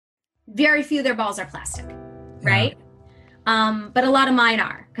very few of their balls are plastic, right? But a lot of mine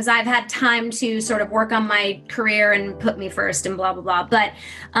are, because I've had time to sort of work on my career and put me first and blah, blah, blah. But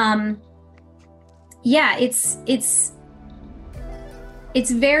yeah, it's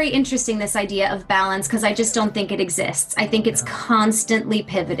very interesting, this idea of balance, because I just don't think it exists. I think it's constantly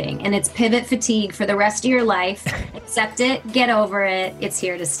pivoting, and it's pivot fatigue for the rest of your life. Accept it, get over it. It's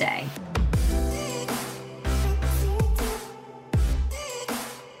here to stay.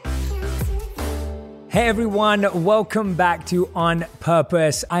 Hey everyone, welcome back to On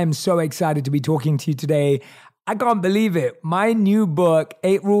Purpose. I am so excited to be talking to you today. I can't believe it. My new book,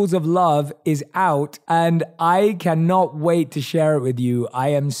 8 Rules of Love, is out and I cannot wait to share it with you.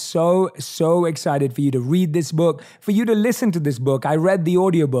 I am so excited for you to read this book, for you to listen to this book. I read the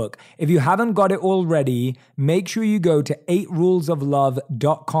audiobook. If you haven't got it already, make sure you go to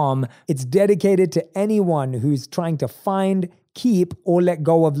 8rulesoflove.com. It's dedicated to anyone who's trying to find, keep, or let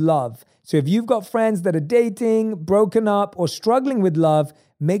go of love. So if you've got friends that are dating, broken up, or struggling with love,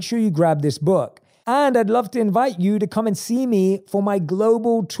 make sure you grab this book. And I'd love to invite you to come and see me for my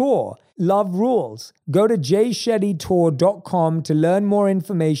global tour, Love Rules. Go to jayshettytour.com to learn more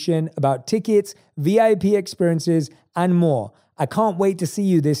information about tickets, VIP experiences, and more. I can't wait to see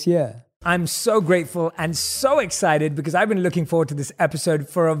you this year. I'm so grateful and so excited because I've been looking forward to this episode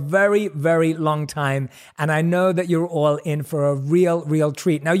for a very, very long time. And I know that you're all in for a real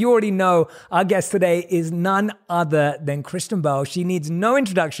treat. Now, you already know our guest today is none other than Kristen Bell. She needs no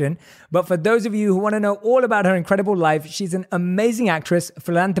introduction, but for those of you who want to know all about her incredible life, she's an amazing actress,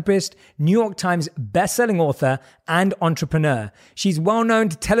 philanthropist, New York Times bestselling author, and entrepreneur. She's well known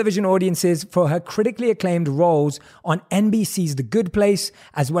to television audiences for her critically acclaimed roles on NBC's The Good Place,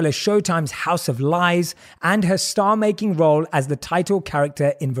 as well as Showtime's House of Lies, and her star-making role as the title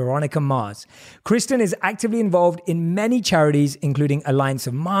character in Veronica Mars. Kristen is actively involved in many charities, including Alliance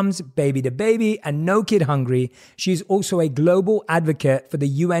of Moms, Baby to Baby, and No Kid Hungry. She's also a global advocate for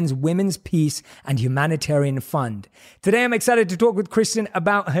the UN's Women's Peace and Humanitarian Fund. Today, I'm excited to talk with Kristen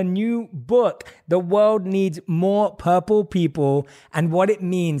about her new book, The World Needs More Purple People, and what it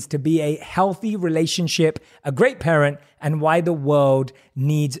means to be a healthy relationship, a great parent, and why the world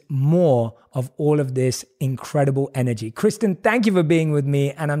needs more of all of this incredible energy. Kristen, thank you for being with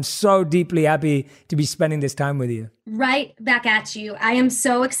me, and I'm so deeply happy to be spending this time with you. Right back at you. I am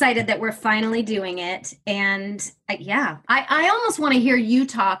so excited that we're finally doing it. And I almost want to hear you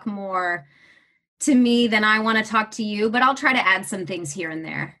talk more to me than I want to talk to you, but I'll try to add some things here and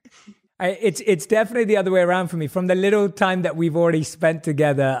there. It's definitely the other way around for me. From the little time that we've already spent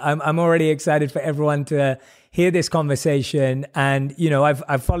together, I'm already excited for everyone to hear this conversation. And, you know,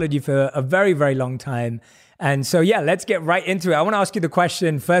 I've followed you for a very, very long time. And so, yeah, let's get right into it. I want to ask you the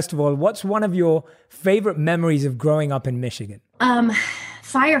question, first of all, what's one of your favorite memories of growing up in Michigan?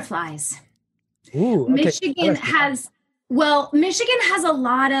 Fireflies. Ooh, okay. Michigan has a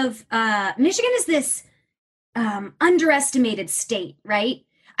lot of, Michigan is this underestimated state, right?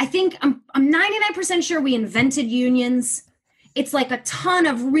 I think I'm 99% sure we invented unions. It's like a ton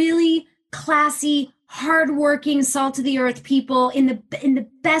of really classy, hardworking, salt of the earth people in the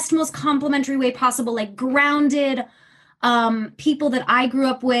best, most complimentary way possible, like grounded people that I grew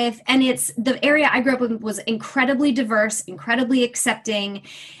up with. And the area I grew up with was incredibly diverse, incredibly accepting.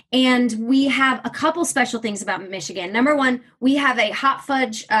 And we have a couple special things about Michigan. Number one, we have a hot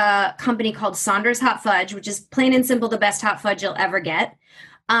fudge company called Saunders Hot Fudge, which is plain and simple the best hot fudge you'll ever get.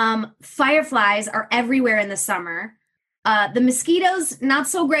 Fireflies are everywhere in the summer. The mosquitoes, not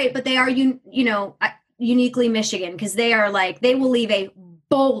so great, but they are, uniquely Michigan, because they will leave a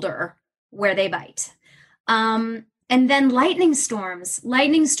boulder where they bite. And then lightning storms,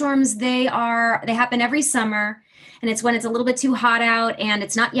 they happen every summer, and it's when it's a little bit too hot out and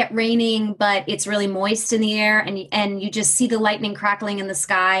it's not yet raining, but it's really moist in the air, and you just see the lightning crackling in the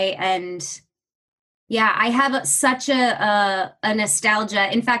sky. And yeah, I have such a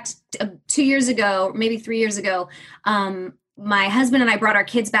nostalgia. In fact, 2 years ago, maybe 3 years ago, my husband and I brought our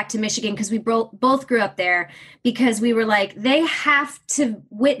kids back to Michigan because we both grew up there, because we were like, they have to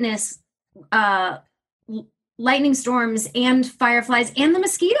witness lightning storms and fireflies and the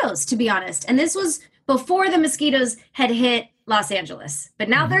mosquitoes, to be honest. And this was before the mosquitoes had hit Los Angeles. But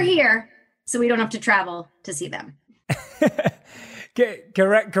now they're here, so we don't have to travel to see them.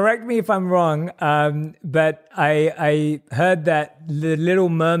 Correct me if I'm wrong, but I heard that The Little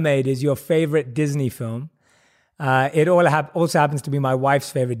Mermaid is your favorite Disney film. It also happens to be my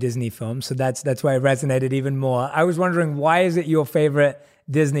wife's favorite Disney film, so that's why it resonated even more. I was wondering, why is it your favorite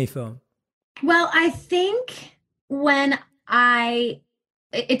Disney film? Well, I think when I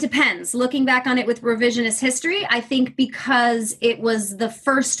it depends. Looking back on it with revisionist history, I think because it was the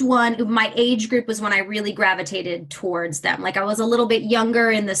first one, my age group was when I really gravitated towards them. Like I was a little bit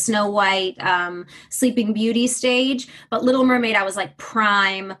younger in the Snow White, Sleeping Beauty stage, but Little Mermaid, I was like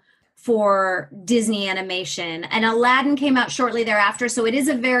prime for Disney animation. And Aladdin came out shortly thereafter. So it is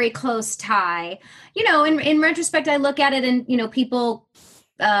a very close tie. In retrospect, I look at it and, people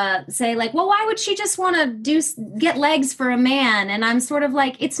say like, well, why would she just want to get legs for a man? And I'm sort of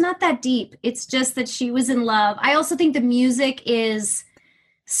like, it's not that deep. It's just that she was in love. I also think the music is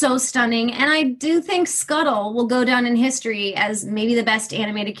so stunning. And I do think Scuttle will go down in history as maybe the best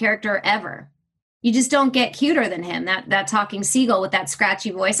animated character ever. You just don't get cuter than him, that talking seagull with that scratchy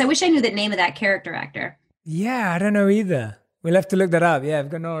voice. I wish I knew the name of that character actor. Yeah, I don't know either. We'll have to look that up. Yeah, I've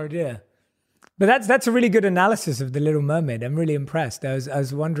got no idea. But that's a really good analysis of The Little Mermaid. I'm really impressed. I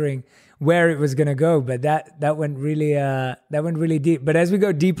was wondering where it was going to go, but that went really deep. But as we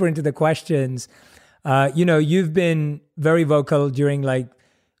go deeper into the questions, you've been very vocal during like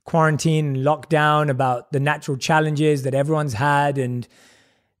quarantine and lockdown about the natural challenges that everyone's had and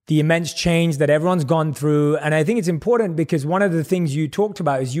the immense change that everyone's gone through. And I think it's important because one of the things you talked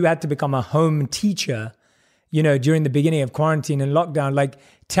about is you had to become a home teacher, during the beginning of quarantine and lockdown. Like,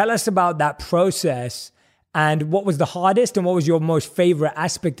 tell us about that process and what was the hardest and what was your most favorite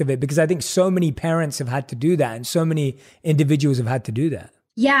aspect of it? Because I think so many parents have had to do that and so many individuals have had to do that.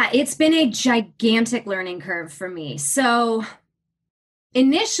 Yeah, it's been a gigantic learning curve for me. So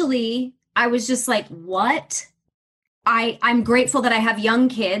initially I was just like, what? I'm grateful that I have young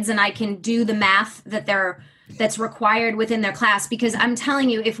kids and I can do the math that's required within their class, because I'm telling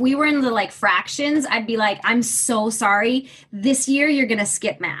you, if we were in the like fractions, I'd be like, I'm so sorry. This year you're going to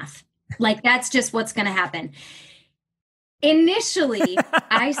skip math. Like that's just what's going to happen. Initially,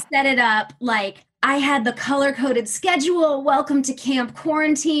 I set it up like I had the color-coded schedule. Welcome to camp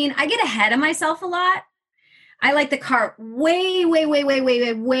quarantine. I get ahead of myself a lot. I like the cart way, way, way, way, way,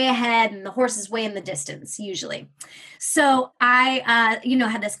 way, way ahead, and the horse is way in the distance usually. So I,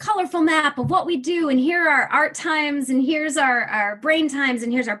 had this colorful map of what we do, and here are art times, and here's our brain times,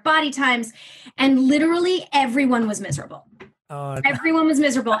 and here's our body times, and literally everyone was miserable. Oh, no. Everyone was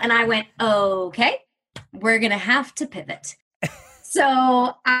miserable, and I went, okay, we're gonna have to pivot.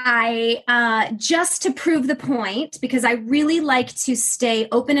 So I, just to prove the point, because I really like to stay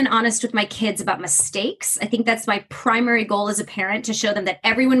open and honest with my kids about mistakes. I think that's my primary goal as a parent, to show them that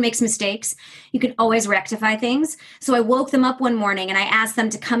everyone makes mistakes. You can always rectify things. So I woke them up one morning and I asked them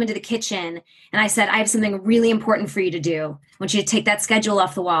to come into the kitchen. And I said, I have something really important for you to do. I want you to take that schedule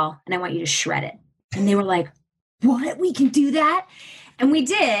off the wall and I want you to shred it. And they were like, what? We can do that? And we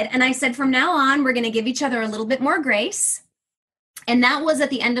did. And I said, from now on, we're going to give each other a little bit more grace. And that was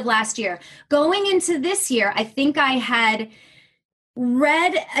at the end of last year. Going into this year, I think I had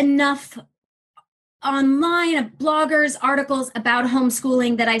read enough online of bloggers, articles about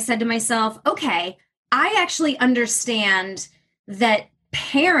homeschooling that I said to myself, okay, I actually understand that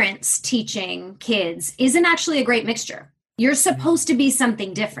parents teaching kids isn't actually a great mixture. You're supposed to be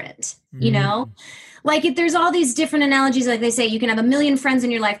something different, Like if there's all these different analogies, like they say, you can have a million friends in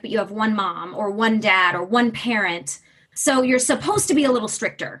your life, but you have one mom or one dad or one parent. So you're supposed to be a little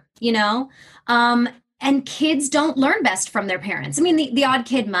stricter, and kids don't learn best from their parents. I mean, the odd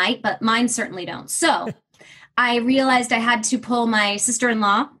kid might, but mine certainly don't. So I realized I had to pull my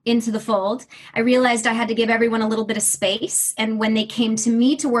sister-in-law into the fold. I realized I had to give everyone a little bit of space. And when they came to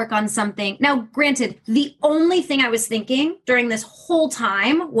me to work on something, now granted, the only thing I was thinking during this whole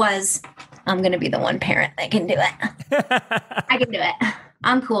time was, I'm going to be the one parent that can do it. I can do it.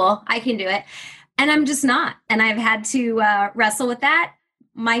 I'm cool. I can do it. And I'm just not. And I've had to wrestle with that.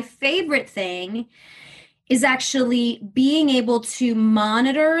 My favorite thing is actually being able to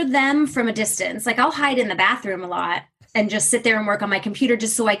monitor them from a distance. Like I'll hide in the bathroom a lot and just sit there and work on my computer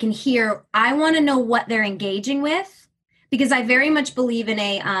just so I can hear. I want to know what they're engaging with, because I very much believe in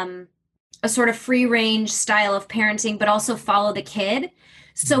a sort of free range style of parenting, but also follow the kid.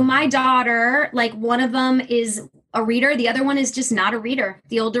 So my daughter, like one of them is a reader. The other one is just not a reader.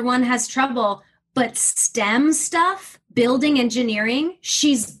 The older one has trouble. But STEM stuff, building engineering,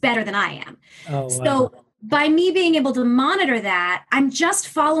 she's better than I am. Oh, wow. So by me being able to monitor that, I'm just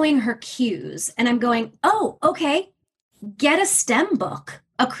following her cues and I'm going, oh, okay, get a STEM book,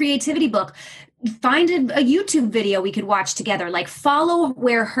 a creativity book, find a YouTube video we could watch together, like follow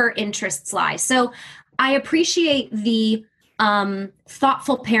where her interests lie. So I appreciate the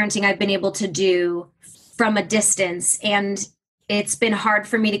thoughtful parenting I've been able to do from a distance, and it's been hard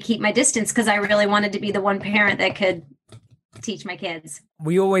for me to keep my distance because I really wanted to be the one parent that could teach my kids.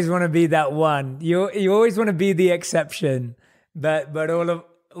 We always want to be that one. You always want to be the exception. but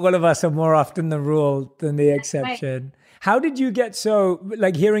all of us are more often the rule than the exception. Right. How did you get so,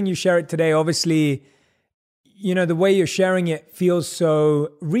 like, hearing you share it today, obviously, you know, the way you're sharing it feels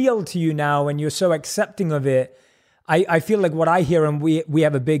so real to you now and you're so accepting of it. I feel like what I hear, and we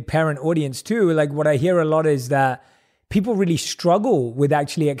have a big parent audience too, like what I hear a lot is that people really struggle with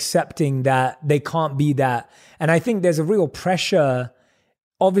actually accepting that they can't be that. And I think there's a real pressure,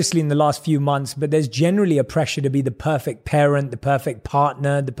 obviously in the last few months, but there's generally a pressure to be the perfect parent, the perfect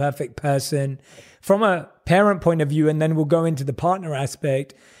partner, the perfect person. From a parent point of view, and then we'll go into the partner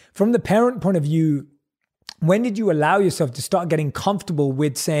aspect. From the parent point of view, when did you allow yourself to start getting comfortable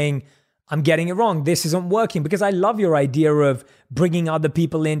with saying, I'm getting it wrong, this isn't working? Because I love your idea of bringing other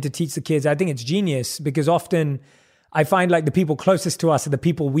people in to teach the kids. I think it's genius because often I find like the people closest to us are the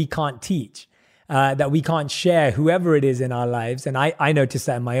people we can't teach. That we can't share, whoever it is in our lives. And I noticed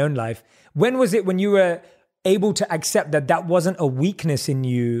that in my own life. When was it when you were able to accept that that wasn't a weakness in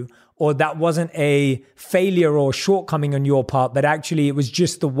you or that wasn't a failure or shortcoming on your part, but actually it was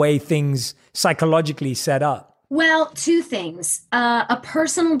just the way things psychologically set up? Well, two things. A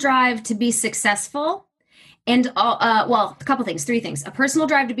personal drive to be successful and, a couple things, three things. A personal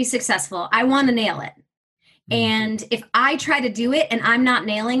drive to be successful. I want to nail it. And if I try to do it and I'm not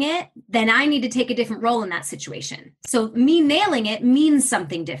nailing it, then I need to take a different role in that situation. So me nailing it means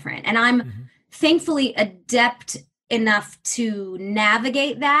something different. And I'm thankfully adept enough to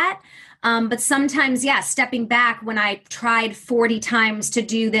navigate that. But sometimes, stepping back when I tried 40 times to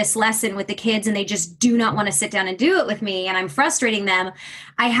do this lesson with the kids and they just do not want to sit down and do it with me and I'm frustrating them,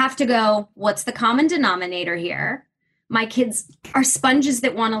 I have to go, what's the common denominator here? My kids are sponges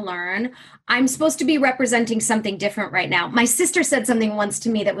that want to learn. I'm supposed to be representing something different right now. My sister said something once to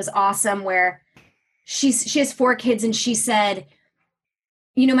me that was awesome where she has 4 kids and she said,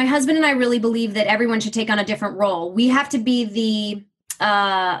 you know, my husband and I really believe that everyone should take on a different role. We have to be the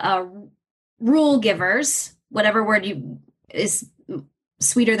rule givers, whatever word is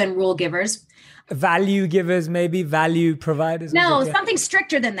sweeter than rule givers. Value givers, maybe value providers. No, something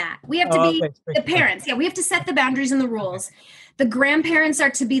stricter than that. We have to be the parents. Yeah, we have to set the boundaries and the rules. The grandparents are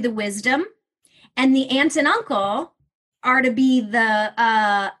to be the wisdom, and the aunt and uncle are to be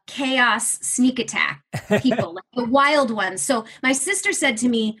the chaos sneak attack people, like the wild ones. So my sister said to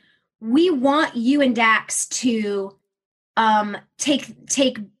me, "We want you and Dax to take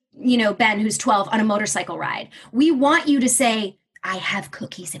Ben, who's 12, on a motorcycle ride. We want you to say, I have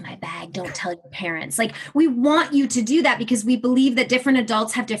cookies in my bag. Don't tell your parents." Like, we want you to do that because we believe that different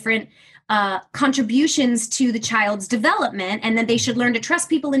adults have different contributions to the child's development and that they should learn to trust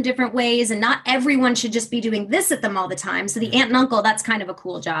people in different ways. And not everyone should just be doing this at them all the time. So the aunt and uncle, that's kind of a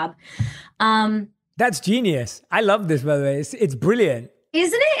cool job. That's genius. I love this, by the way. It's brilliant.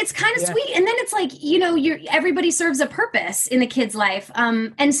 Isn't it? It's kind of sweet. And then it's like, you know, everybody serves a purpose in the kid's life.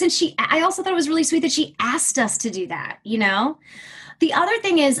 And since I also thought it was really sweet that she asked us to do that, you know? The other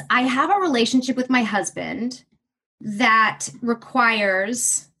thing is I have a relationship with my husband that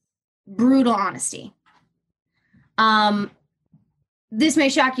requires brutal honesty. This may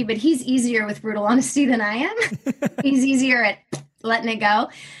shock you, but he's easier with brutal honesty than I am. He's easier at letting it go.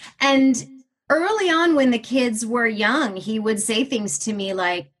 And early on when the kids were young, he would say things to me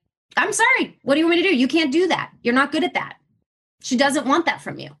like, I'm sorry, what do you want me to do? You can't do that. You're not good at that. She doesn't want that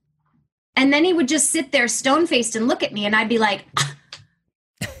from you. And then he would just sit there stone-faced and look at me and I'd be like,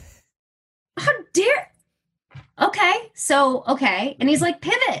 how dare? Okay. And he's like,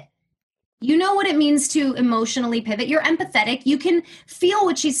 pivot. You know what it means to emotionally pivot. You're empathetic. You can feel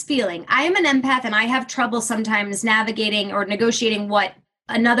what she's feeling. I am an empath and I have trouble sometimes navigating or negotiating what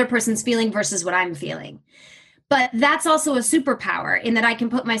another person's feeling versus what I'm feeling. But that's also a superpower in that I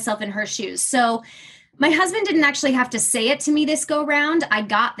can put myself in her shoes. So my husband didn't actually have to say it to me this go round. I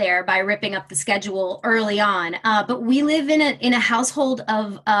got there by ripping up the schedule early on. But we live in a household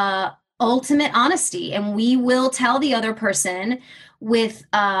of ultimate honesty, and we will tell the other person with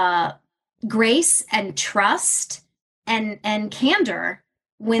grace and trust and candor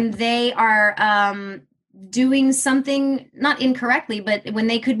when they are doing something not incorrectly, but when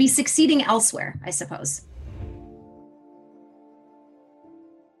they could be succeeding elsewhere, I suppose.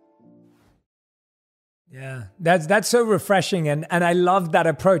 Yeah, that's so refreshing. And I love that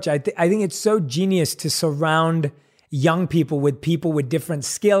approach. I think it's so genius to surround young people with different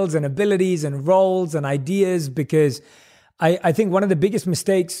skills and abilities and roles and ideas, because I think one of the biggest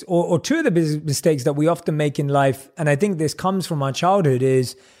mistakes or two of the biggest mistakes that we often make in life, and I think this comes from our childhood,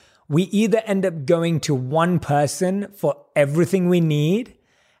 is we either end up going to one person for everything we need,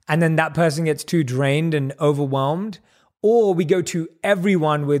 and then that person gets too drained and overwhelmed, or we go to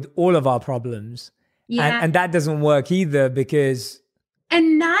everyone with all of our problems. Yeah. And that doesn't work either because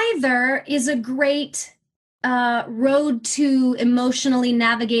And neither is a great road to emotionally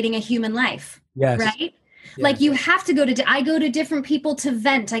navigating a human life, yes. right? Yeah. Like you have to I go to different people to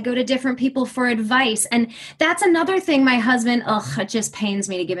vent. I go to different people for advice. And that's another thing my husband, it just pains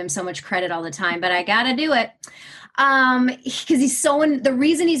me to give him so much credit all the time, but I got to do it. Because the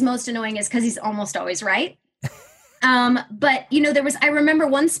reason he's most annoying is because he's almost always right. But I remember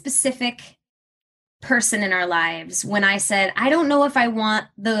one specific person in our lives when I said, I don't know if I want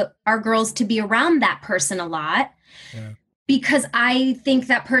our girls to be around that person a lot because I think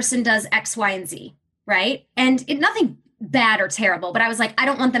that person does X, Y, and Z, right? And nothing bad or terrible, but I was like, I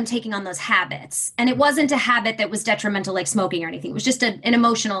don't want them taking on those habits. And it wasn't a habit that was detrimental like smoking or anything. It was just an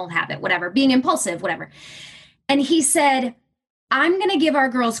emotional habit, whatever, being impulsive, whatever. And he said, I'm going to give our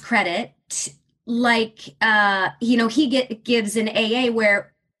girls credit he gives an AA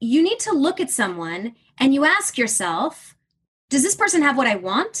where you need to look at someone and you ask yourself, does this person have what I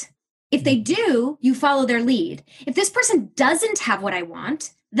want? If they do, you follow their lead. If this person doesn't have what I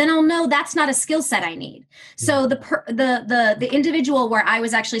want, then I'll know that's not a skill set I need. So the individual where I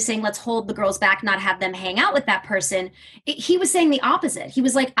was actually saying, let's hold the girls back, not have them hang out with that person, he was saying the opposite. He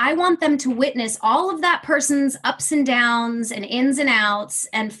was like, I want them to witness all of that person's ups and downs and ins and outs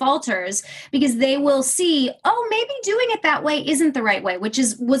and falters, because they will see, oh, maybe doing it that way isn't the right way, which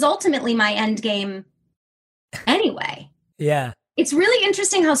was ultimately my end game anyway. Yeah. It's really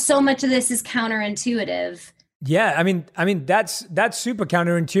interesting how so much of this is counterintuitive. Yeah, I mean that's super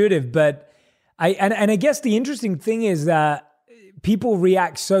counterintuitive, but I guess the interesting thing is that people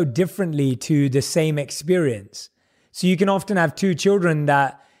react so differently to the same experience. So you can often have two children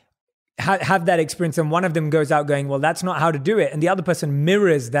that have that experience, and one of them goes out going, well, that's not how to do it, and the other person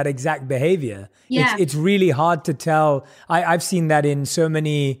mirrors that exact behavior. Yeah. It's really hard to tell. I've seen that in so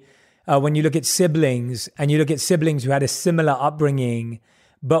many. When you look at siblings, and you look at siblings who had a similar upbringing,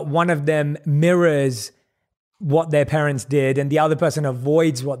 but one of them mirrors what their parents did and the other person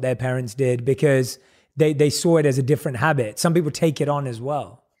avoids what their parents did because they saw it as a different habit. Some people take it on as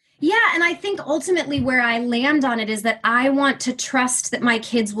well. Yeah, and I think ultimately where I land on it is that I want to trust that my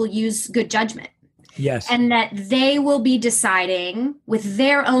kids will use good judgment. Yes. And that they will be deciding with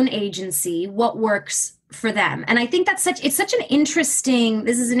their own agency what works for them. And I think this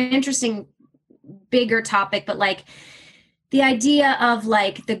is an interesting bigger topic, but like the idea of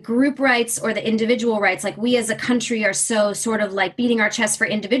like the group rights or the individual rights, like we as a country are so sort of like beating our chest for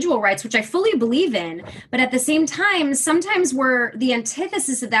individual rights, which I fully believe in. But at the same time, sometimes we're the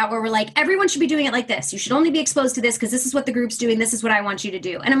antithesis of that, where we're like, everyone should be doing it like this. You should only be exposed to this because this is what the group's doing. This is what I want you to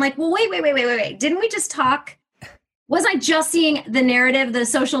do. And I'm like, well, wait. Didn't we just talk? Was I just seeing the narrative, the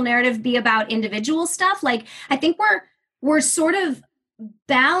social narrative be about individual stuff? Like, I think we're sort of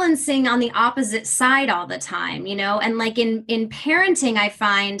balancing on the opposite side all the time, and like in parenting, I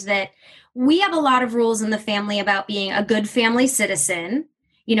find that we have a lot of rules in the family about being a good family citizen,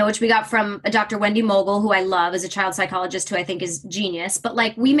 which we got from a Dr. Wendy Mogul, who I love as a child psychologist, who I think is genius, but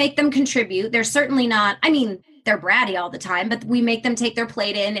like we make them contribute. They're certainly not, they're bratty all the time, but we make them take their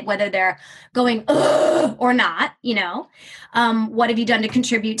plate in, whether they're going ugh or not, what have you done to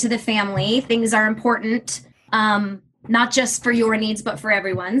contribute to the family? Things are important. Not just for your needs, but for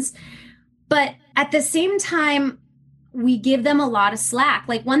everyone's. But at the same time, we give them a lot of slack.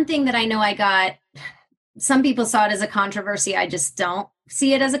 Like one thing that I know some people saw it as a controversy. I just don't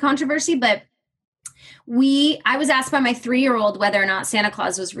see it as a controversy, but I was asked by my 3-year-old whether or not Santa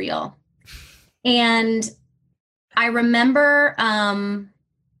Claus was real. And I remember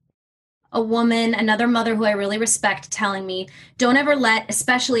another mother who I really respect, telling me, don't ever let,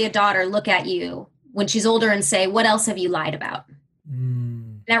 especially a daughter, look at you when she's older and say, what else have you lied about?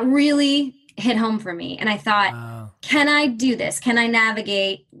 That really hit home for me. And I thought, wow, can I do this? Can I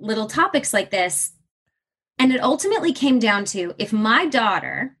navigate little topics like this? And it ultimately came down to, if my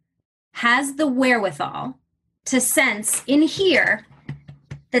daughter has the wherewithal to sense in here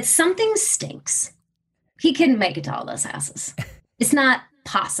that something stinks, he couldn't make it to all those houses. It's not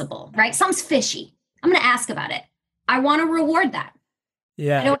possible, right? Something's fishy. I'm going to ask about it. I want to reward that.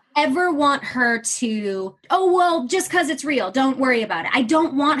 Yeah. I don't ever want her to, oh, well, just because it's real, don't worry about it. I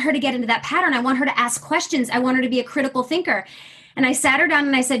don't want her to get into that pattern. I want her to ask questions. I want her to be a critical thinker. And I sat her down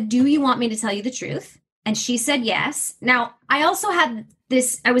and I said, do you want me to tell you the truth? And she said yes. Now, I also had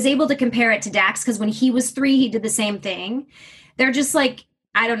this, I was able to compare it to Dax, because when he was 3, he did the same thing. They're just like,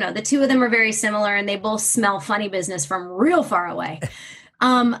 I don't know, the two of them are very similar, and they both smell funny business from real far away.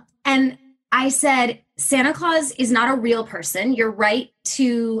 And I said, Santa Claus is not a real person. You're right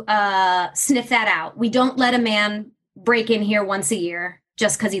to sniff that out. We don't let a man break in here once a year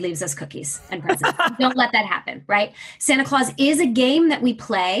just because he leaves us cookies and presents. Don't let that happen, right? Santa Claus is a game that we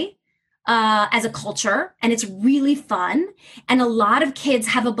play as a culture, and it's really fun. And a lot of kids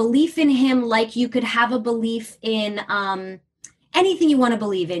have a belief in him like you could have a belief in anything you want to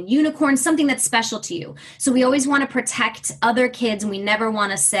believe in. Unicorn, something that's special to you. So we always want to protect other kids, and we never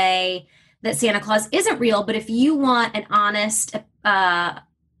want to say that Santa Claus isn't real. But if you want an honest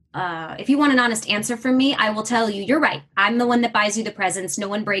answer from me, I will tell you, you're right. I'm the one that buys you the presents. No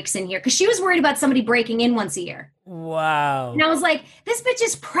one breaks in here. Because she was worried about somebody breaking in once a year. Wow. And I was like, this bitch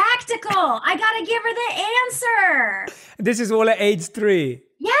is practical. I got to give her the answer. This is all at age 3.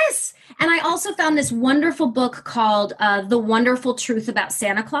 Yes. And I also found this wonderful book called The Wonderful Truth About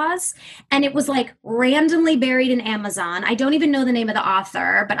Santa Claus. And it was like randomly buried in Amazon. I don't even know the name of the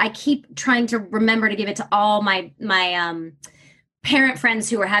author, but I keep trying to remember to give it to all my parent friends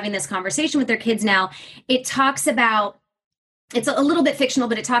who are having this conversation with their kids now. It talks about, it's a little bit fictional,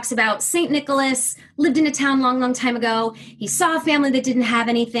 but it talks about St. Nicholas lived in a town long time ago. He saw a family that didn't have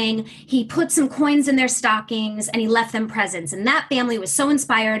anything. He put some coins in their stockings and he left them presents. And that family was so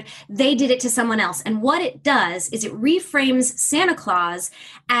inspired, they did it to someone else. And what it does is it reframes Santa Claus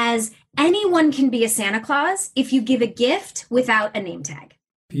as anyone can be a Santa Claus if you give a gift without a name tag.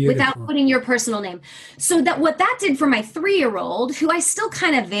 Beautiful. Without putting your personal name. So that what that did for my 3-year-old, who I still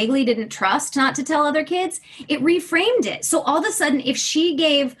kind of vaguely didn't trust not to tell other kids, it reframed it. So all of a sudden, if she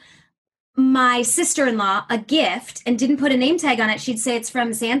gave my sister-in-law a gift and didn't put a name tag on it, she'd say it's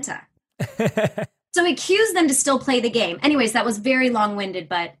from Santa. So it cues them to still play the game. Anyways, that was very long-winded,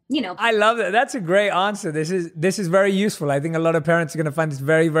 but I love that. That's a great answer. This is very useful. I think a lot of parents are going to find this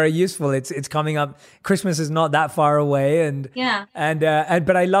very, very useful. It's coming up. Christmas is not that far away,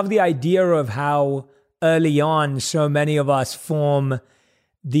 but I love the idea of how early on so many of us form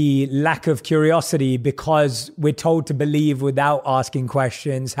the lack of curiosity because we're told to believe without asking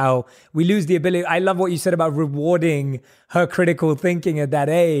questions, how we lose the ability. I love what you said about rewarding her critical thinking at that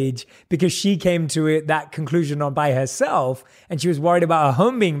age, because she came to that conclusion on by herself and she was worried about her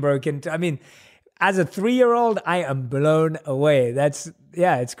home being broken. I mean, as a 3-year-old, I am blown away.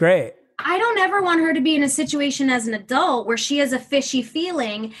 It's great. I don't ever want her to be in a situation as an adult where she has a fishy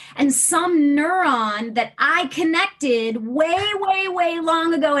feeling and some neuron that I connected way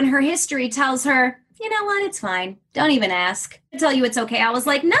long ago in her history tells her, you know what, it's fine. Don't even ask. I tell you it's okay. I was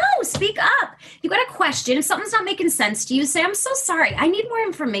like, no, speak up. You got a question. If something's not making sense to you, say, I'm so sorry. I need more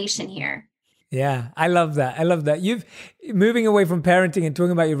information here. Yeah, I love that. You've moving away from parenting and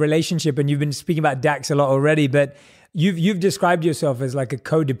talking about your relationship, and you've been speaking about Dax a lot already, but you've described yourself as like a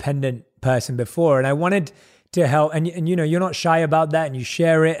codependent person before, and I wanted to help, and you're not shy about that, and you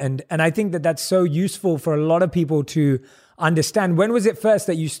share it, and I think that that's so useful for a lot of people to understand. When was it first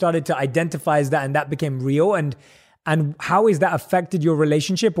that you started to identify as that and that became real, and how has that affected your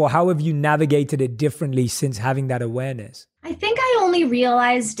relationship, or how have you navigated it differently since having that awareness? I think I only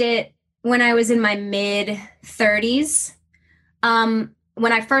realized it when I was in my mid 30s.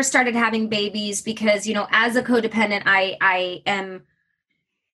 When I first started having babies, because, as a codependent, I am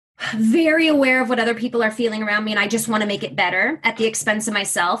very aware of what other people are feeling around me, and I just want to make it better at the expense of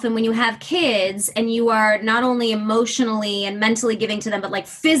myself. And when you have kids and you are not only emotionally and mentally giving to them, but like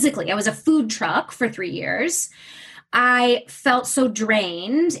physically, I was a food truck for 3 years. I felt so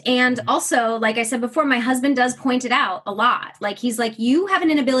drained. And also, like I said before, my husband does point it out a lot. Like, he's like, you have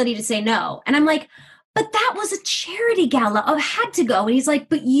an inability to say no. And I'm like, but that was a charity gala. I had to go. And he's like,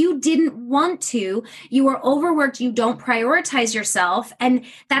 but you didn't want to. You were overworked. You don't prioritize yourself. And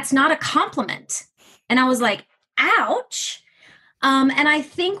that's not a compliment. And I was like, ouch. And I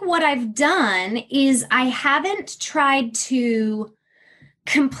think what I've done is I haven't tried to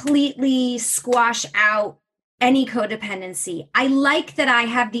completely squash out any codependency. I like that I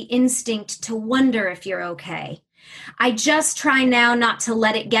have the instinct to wonder if you're okay. I just try now not to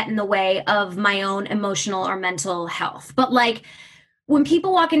let it get in the way of my own emotional or mental health. But like, when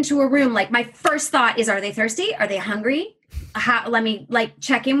people walk into a room, like, my first thought is, are they thirsty? Are they hungry? Let me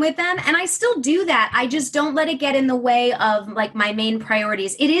check in with them. And I still do that. I just don't let it get in the way of like my main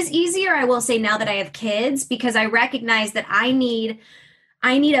priorities. It is easier, I will say, now that I have kids, because I recognize that I need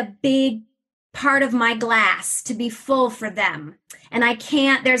a big part of my glass to be full for them. And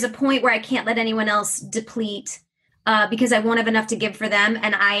there's a point where I can't let anyone else deplete because I won't have enough to give for them.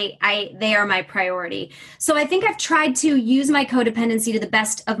 And they are my priority. So I think I've tried to use my codependency to the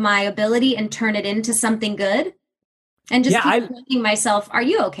best of my ability and turn it into something good. And just keep asking myself, are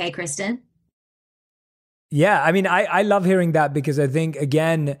you okay, Kristen? Yeah, I mean, I love hearing that, because I think,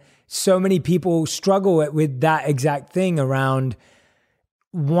 again, so many people struggle with that exact thing around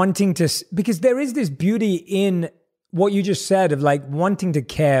wanting to, because there is this beauty in what you just said of like wanting to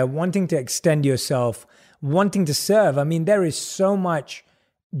care, wanting to extend yourself, wanting to serve. I mean, there is so much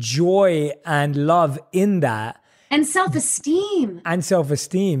joy and love in that. And self-esteem. And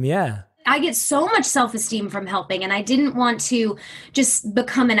self-esteem, yeah. I get so much self-esteem from helping, and I didn't want to just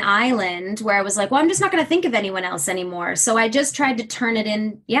become an island where I was like, well, I'm just not going to think of anyone else anymore. So I just tried to turn it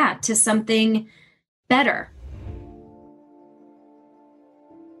in, to something better.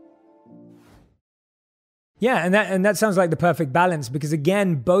 Yeah, and that sounds like the perfect balance, because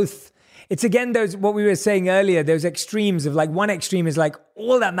again, it's again those, what we were saying earlier, those extremes of like, one extreme is like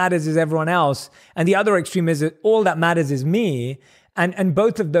all that matters is everyone else, and the other extreme is that all that matters is me. And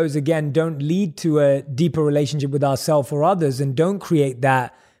both of those again don't lead to a deeper relationship with ourselves or others, and don't create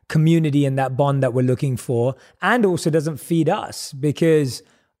that community and that bond that we're looking for, and also doesn't feed us, because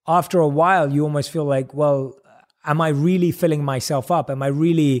after a while you almost feel like, well, am I really filling myself up? Am I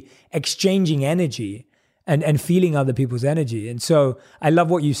really exchanging energy and feeling other people's energy? And so I love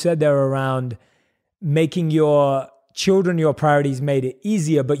what you said there around making your children your priorities made it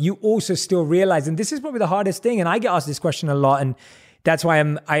easier, but you also still realize, and this is probably the hardest thing, and I get asked this question a lot, and that's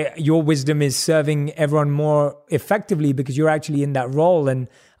why your wisdom is serving everyone more effectively, because you're actually in that role. And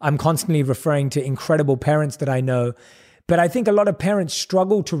I'm constantly referring to incredible parents that I know. But I think a lot of parents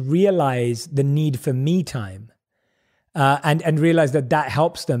struggle to realize the need for me time. And realize that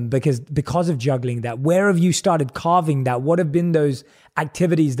helps them because of juggling that. Where have you started carving that? What have been those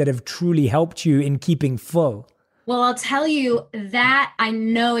activities that have truly helped you in keeping full? Well, I'll tell you that I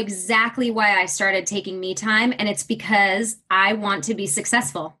know exactly why I started taking me time, and it's because I want to be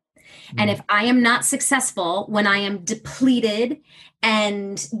successful. And if I am not successful when I am depleted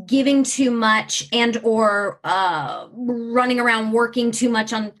and giving too much and or running around working too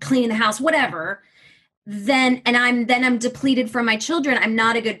much on cleaning the house, whatever, then I'm depleted from my children, I'm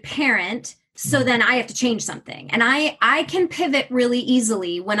not a good parent. So then I have to change something. And I can pivot really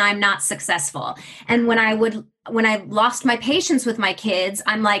easily when I'm not successful. And when I lost my patience with my kids,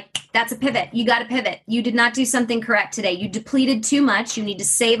 I'm like, that's a pivot. You got to pivot. You did not do something correct today. You depleted too much. You need to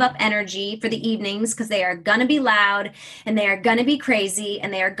save up energy for the evenings, because they are going to be loud and they are going to be crazy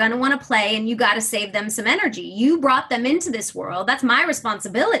and they are going to want to play, and you got to save them some energy. You brought them into this world. That's my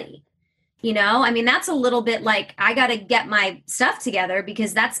responsibility. You know, I mean, that's a little bit like, I got to get my stuff together,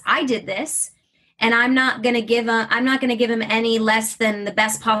 because I did this, and I'm not going to give them any less than the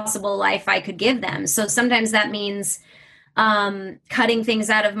best possible life I could give them. So sometimes that means cutting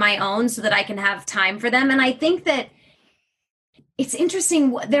things out of my own so that I can have time for them. And I think that it's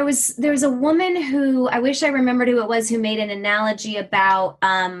interesting. There was a woman who, I wish I remembered who it was, who made an analogy about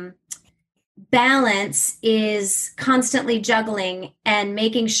balance is constantly juggling and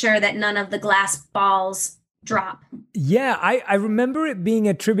making sure that none of the glass balls drop. Yeah, I remember it being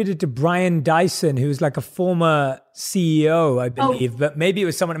attributed to Brian Dyson, who's like a former CEO, I believe, but maybe it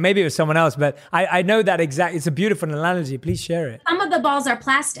was someone else. But I know that exactly. It's a beautiful analogy. Please share it. Some of the balls are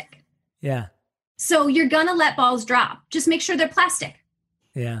plastic. Yeah. So you're gonna let balls drop. Just make sure they're plastic.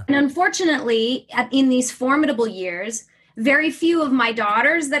 Yeah. And unfortunately, in these formidable years, very few of my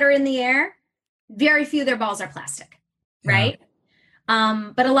daughters that are in the air, very few of their balls are plastic, right?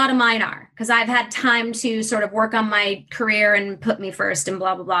 But a lot of mine are, because I've had time to sort of work on my career and put me first and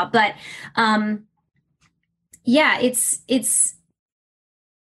blah, blah, blah. But it's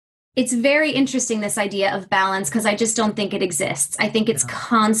very interesting, this idea of balance, because I just don't think it exists. I think it's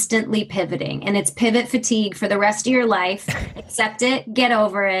constantly pivoting, and it's pivot fatigue for the rest of your life. Accept it, get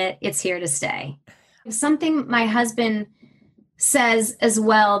over it. It's here to stay. Something my husband says as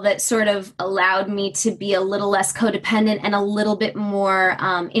well that sort of allowed me to be a little less codependent and a little bit more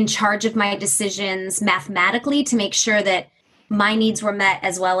in charge of my decisions mathematically, to make sure that my needs were met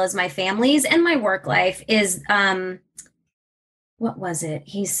as well as my family's and my work life, is what was it?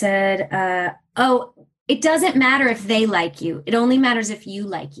 He said, it doesn't matter if they like you. It only matters if you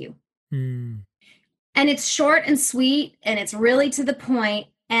like you. And it's short and sweet, and it's really to the point.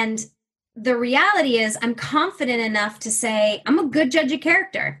 And the reality is, I'm confident enough to say I'm a good judge of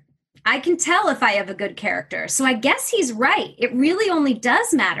character. I can tell if I have a good character. So I guess he's right. It really only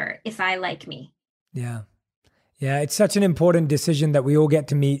does matter if I like me. Yeah. Yeah. It's such an important decision that we all get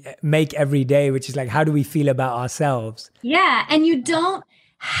to make every day, which is like, how do we feel about ourselves? Yeah. And you don't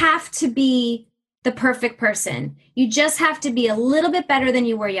have to be the perfect person. You just have to be a little bit better than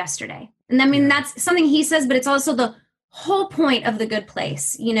you were yesterday. And I mean, that's something he says, but it's also the whole point of The Good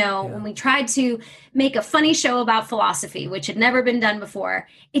Place. You know, when we tried to make a funny show about philosophy, which had never been done before,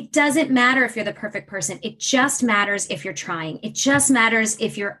 it doesn't matter if you're the perfect person. It just matters if you're trying. It just matters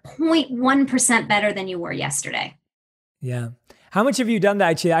if you're 0.1% better than you were yesterday. Yeah. How much have you done that?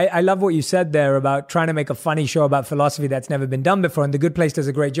 Actually, I love what you said there about trying to make a funny show about philosophy that's never been done before. And The Good Place does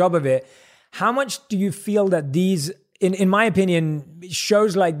a great job of it. How much do you feel that these, in my opinion,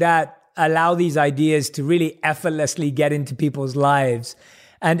 shows like that allow these ideas to really effortlessly get into people's lives?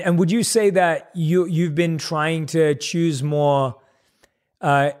 And would you say that you've been trying to choose more?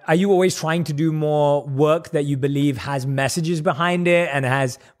 Are you always trying to do more work that you believe has messages behind it and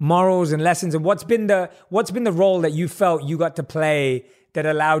has morals and lessons? And what's been the role that you felt you got to play that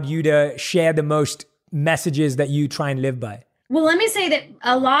allowed you to share the most messages that you try and live by? Well, let me say that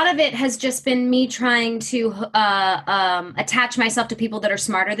a lot of it has just been me trying to attach myself to people that are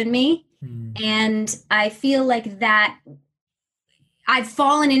smarter than me. And I feel like that I've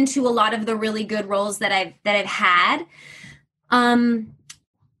fallen into a lot of the really good roles that I've had.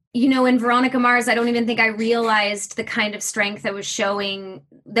 In Veronica Mars, I don't even think I realized the kind of strength that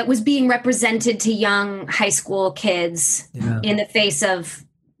was being represented to young high school kids in the face of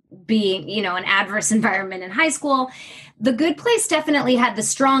being, an adverse environment in high school. The Good Place definitely had the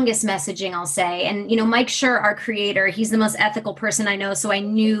strongest messaging, I'll say. And, Mike Schur, our creator, he's the most ethical person I know. So I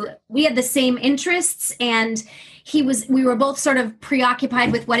knew we had the same interests, and we were both sort of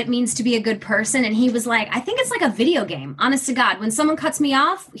preoccupied with what it means to be a good person. And he was like, I think it's like a video game, honest to God. When someone cuts me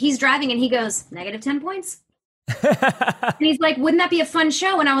off, he's driving and he goes, -10 points. And he's like, wouldn't that be a fun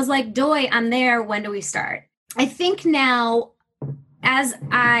show? And I was like, Doy, I'm there. When do we start? I think now, as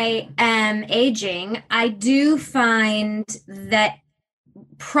I am aging, I do find that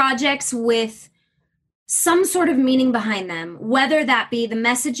projects with some sort of meaning behind them, whether that be the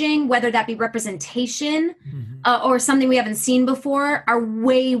messaging, whether that be representation, or something we haven't seen before, are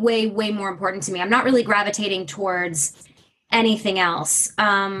way, way, way more important to me. I'm not really gravitating towards anything else.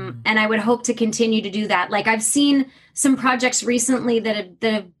 And I would hope to continue to do that. Like, I've seen some projects recently that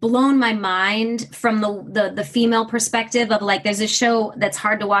have blown my mind from the female perspective of, like, there's a show that's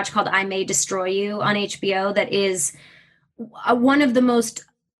hard to watch called I May Destroy You on HBO that is one of the most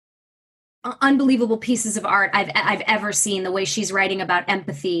unbelievable pieces of art I've ever seen, the way she's writing about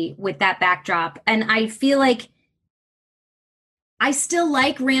empathy with that backdrop. And I feel like I still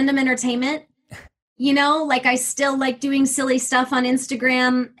like random entertainment, like I still like doing silly stuff on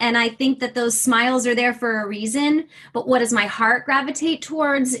Instagram. And I think that those smiles are there for a reason. But what does my heart gravitate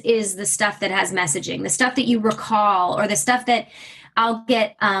towards is the stuff that has messaging, the stuff that you recall, or the stuff that I'll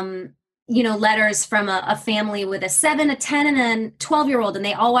get, letters from a family with a 7, a 10, and a 12-year-old, and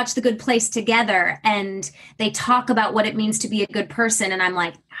they all watch The Good Place together, and they talk about what it means to be a good person. And I'm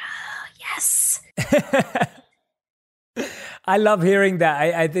like, yes. I love hearing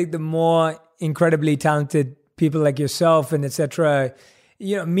that. I think the more incredibly talented people like yourself and etc.,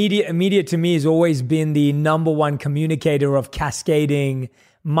 media to me has always been the number one communicator of cascading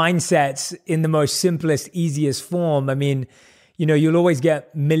mindsets in the most simplest, easiest form. I mean, you'll always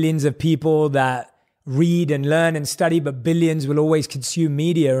get millions of people that read and learn and study, but billions will always consume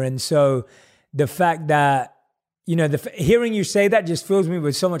media. And so the fact that, hearing you say that just fills me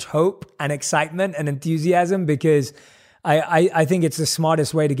with so much hope and excitement and enthusiasm, because I think it's the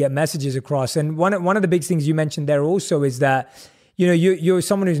smartest way to get messages across. And one of the big things you mentioned there also is that, you're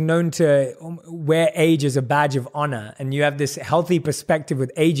someone who's known to wear age as a badge of honor, and you have this healthy perspective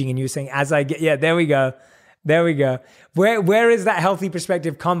with aging. And you're saying, as I get, there we go. Where is that healthy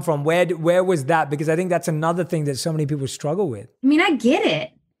perspective come from? Where was that? Because I think that's another thing that so many people struggle with. I mean, I get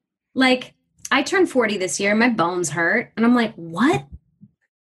it. Like, I turned 40 this year, my bones hurt. And I'm like, what?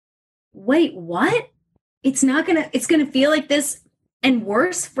 Wait, what? It's gonna feel like this and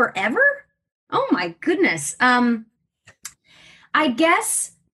worse forever? Oh my goodness. I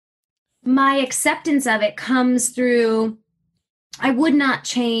guess my acceptance of it comes through, I would not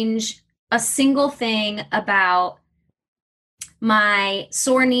change a single thing about my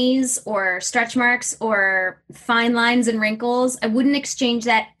sore knees or stretch marks or fine lines and wrinkles. I wouldn't exchange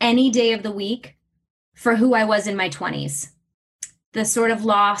that any day of the week for who I was in my 20s. The sort of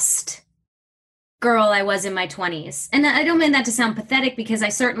lost girl I was in my 20s. And I don't mean that to sound pathetic, because I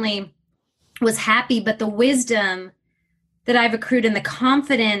certainly was happy, but the wisdom that I've accrued and the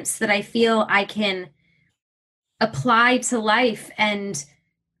confidence that I feel I can apply to life, and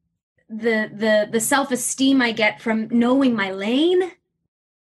the self-esteem I get from knowing my lane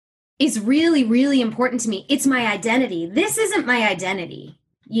is really, really important to me. It's my identity. This isn't my identity,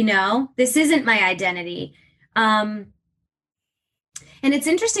 This isn't my identity. And it's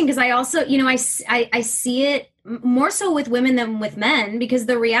interesting because I also, I see it more so with women than with men, because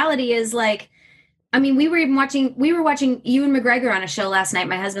the reality is, like, I mean, we were watching Ewan McGregor on a show last night.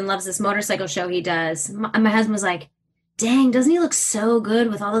 My husband loves this motorcycle show he does. My husband was like, dang, doesn't he look so good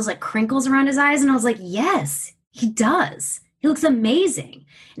with all those like crinkles around his eyes? And I was like, yes, he does. He looks amazing.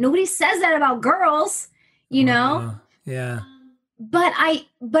 Nobody says that about girls, you know? Yeah. But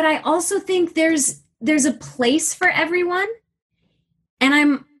I also think there's a place for everyone.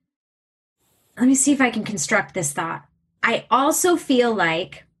 And let me see if I can construct this thought. I also feel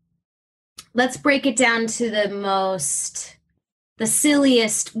like, let's break it down to the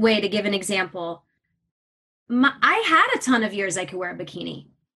silliest way to give an example. I had a ton of years I could wear a bikini.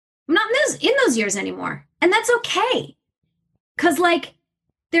 I'm not in those years anymore. And that's okay. Because, like,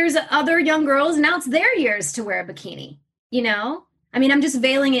 there's other young girls, now it's their years to wear a bikini, you know? I mean, I'm just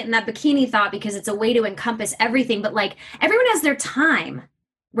veiling it in that bikini thought because it's a way to encompass everything. But, like, everyone has their time,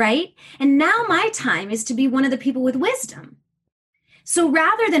 right? And now my time is to be one of the people with wisdom. So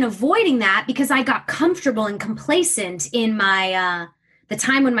rather than avoiding that because I got comfortable and complacent in my the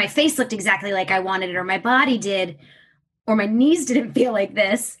time when my face looked exactly like I wanted it, or my body did, or my knees didn't feel like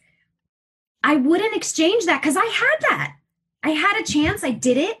this, I wouldn't exchange that because I had that. I had a chance. I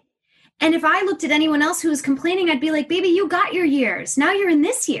did it. And if I looked at anyone else who was complaining, I'd be like, baby, you got your years. Now you're in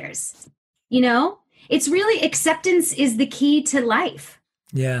this year's. You know, it's really, acceptance is the key to life.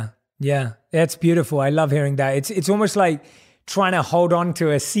 Yeah. Yeah. That's beautiful. I love hearing that. It's almost like trying to hold on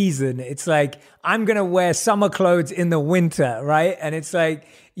to a season. It's like, I'm going to wear summer clothes in the winter, right? And it's like,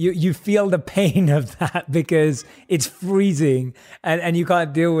 you feel the pain of that because it's freezing and you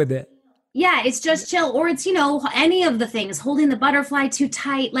can't deal with it. Yeah, it's just chill. Or it's, you know, any of the things, holding the butterfly too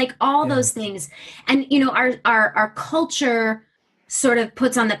tight, like all those things. And, you know, our culture sort of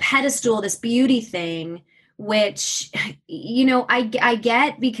puts on the pedestal this beauty thing, which, you know, I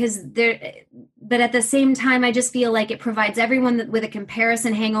get because but at the same time, I just feel like it provides everyone with a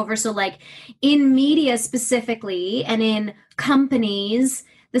comparison hangover. So, like, in media specifically and in companies,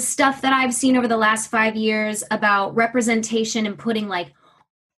 the stuff that I've seen over the last 5 years about representation and putting, like,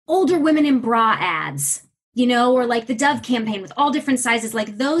 older women in bra ads, you know, or like the Dove campaign with all different sizes,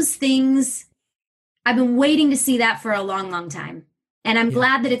 like those things, I've been waiting to see that for a long, long time. And I'm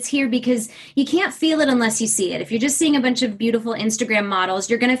glad that it's here because you can't feel it unless you see it. If you're just seeing a bunch of beautiful Instagram models,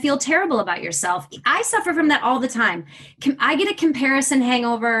 you're going to feel terrible about yourself. I suffer from that all the time. I get a comparison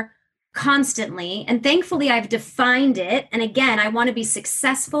hangover constantly. And thankfully, I've defined it. And again, I want to be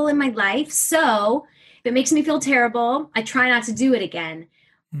successful in my life. So if it makes me feel terrible, I try not to do it again.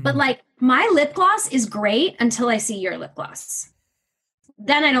 But, like, my lip gloss is great until I see your lip gloss.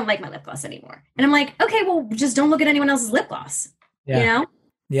 Then I don't like my lip gloss anymore. And I'm like, okay, well, just don't look at anyone else's lip gloss. Yeah. You know?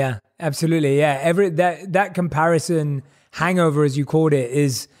 Yeah, absolutely. Yeah. That comparison hangover, as you called it,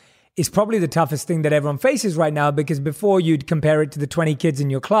 is probably the toughest thing that everyone faces right now, because before you'd compare it to the 20 kids in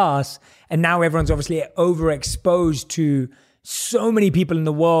your class, and now everyone's obviously overexposed to so many people in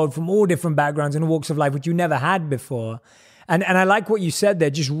the world from all different backgrounds and walks of life, which you never had before. And I like what you said there,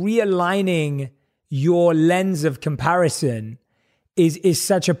 just realigning your lens of comparison is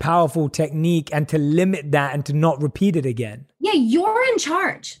such a powerful technique, and to limit that and to not repeat it again. Yeah, you're in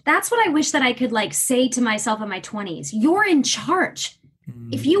charge. That's what I wish that I could, like, say to myself in my 20s. You're in charge.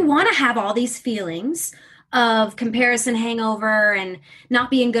 If you want to have all these feelings of comparison hangover and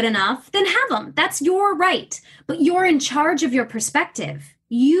not being good enough, then have them. That's your right. But you're in charge of your perspective.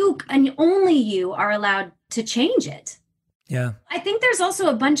 You and only you are allowed to change it. Yeah. I think there's also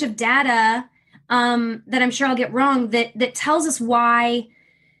a bunch of data that I'm sure I'll get wrong that tells us why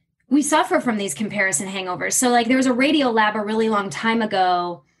we suffer from these comparison hangovers. So, like, there was a Radiolab a really long time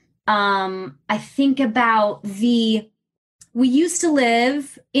ago. I think about we used to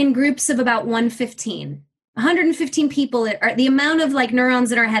live in groups of about 115 people, are the amount of, like,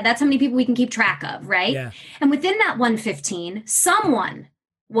 neurons in our head. That's how many people we can keep track of, right? Yeah. And within that 115, someone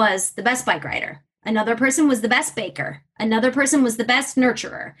was the best bike rider. Another person was the best baker. Another person was the best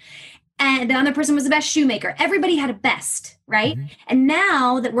nurturer. And the other person was the best shoemaker. Everybody had a best, right? Mm-hmm. And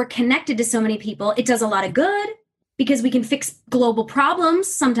now that we're connected to so many people, it does a lot of good because we can fix global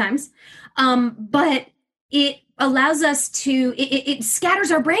problems sometimes. But it allows us to, it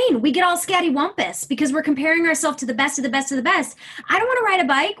scatters our brain. We get all scattywampus because we're comparing ourselves to the best of the best of the best. I don't want to ride a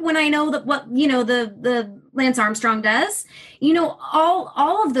bike when I know that what, you know, the Lance Armstrong does, you know,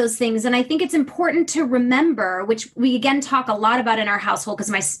 all of those things. And I think it's important to remember, which we again talk a lot about in our household,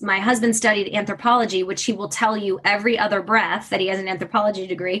 because my husband studied anthropology, which he will tell you every other breath that he has an anthropology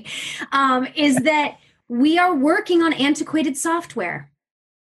degree, is that we are working on antiquated software.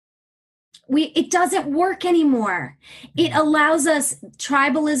 It doesn't work anymore. It allows us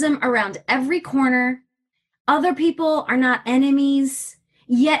tribalism around every corner. Other people are not enemies,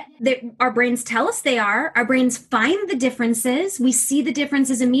 yet our brains tell us they are. Our brains find the differences. We see the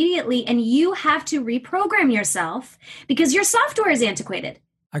differences immediately, and you have to reprogram yourself because your software is antiquated.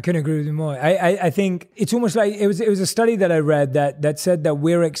 I couldn't agree with you more. I think it's almost like it was a study that I read that said that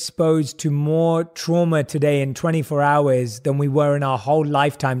we're exposed to more trauma today in 24 hours than we were in our whole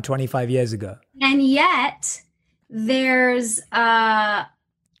lifetime 25 years ago. And yet there's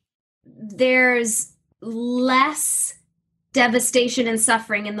less devastation and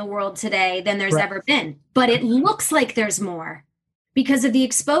suffering in the world today than there's ever been. But it looks like there's more because of the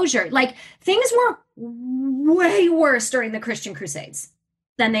exposure. Like, things were way worse during the Christian Crusades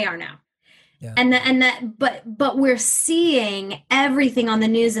than they are now. Yeah. But we're seeing everything on the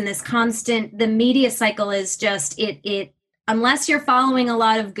news, and this constant, the media cycle is just it unless you're following a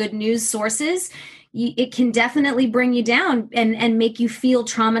lot of good news sources, it can definitely bring you down and make you feel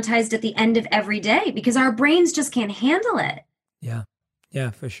traumatized at the end of every day, because our brains just can't handle it.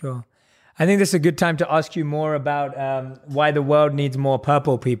 Yeah, for sure. I think this is a good time to ask you more about why the world needs more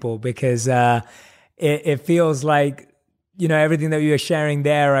purple people, because it feels like, you know, everything that you were sharing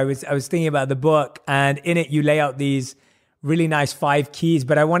there, I was thinking about the book, and in it you lay out these really nice 5 keys,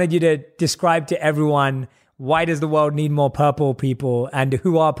 but I wanted you to describe to everyone, why does the world need more purple people, and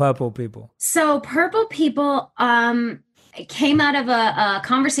who are purple people? So purple people came out of a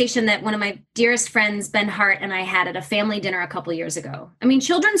conversation that one of my dearest friends, Ben Hart, and I had at a family dinner a couple years ago. I mean,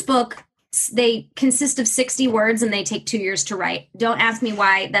 children's books, they consist of 60 words and they take 2 years to write. Don't ask me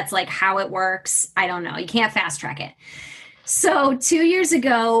why that's like how it works. I don't know. You can't fast track it. So 2 years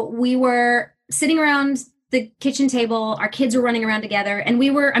ago, we were sitting around the kitchen table, our kids were running around together, and we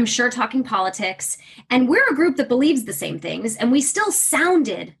were, I'm sure, talking politics. And we're a group that believes the same things, and we still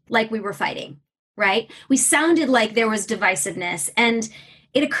sounded like we were fighting, right? We sounded like there was divisiveness. And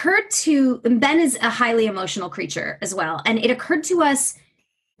it occurred to, Ben is a highly emotional creature as well, and it occurred to us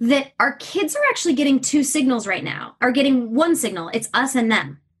that our kids are actually getting 2 signals right now, are getting 1 signal. It's us and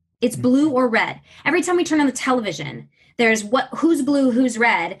them. It's blue or red. Every time we turn on the television, there's who's blue, who's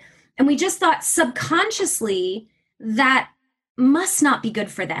red. And we just thought subconsciously that must not be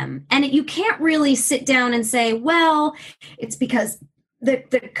good for them. And you can't really sit down and say, well, it's because the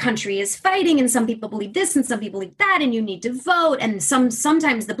country is fighting and some people believe this and some people believe that, and you need to vote. And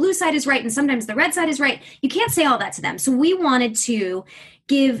sometimes the blue side is right and sometimes the red side is right. You can't say all that to them. So we wanted to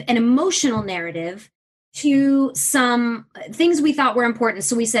give an emotional narrative to some things we thought were important.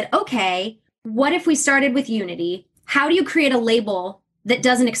 So we said, okay, what if we started with unity? How do you create a label that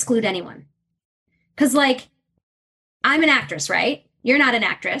doesn't exclude anyone? Because, like, I'm an actress, right? You're not an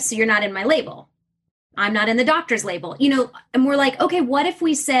actress, so you're not in my label. I'm not in the doctor's label, you know. And we're like, okay, what if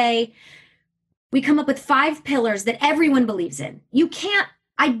we say, we come up with 5 pillars that everyone believes in? You can't,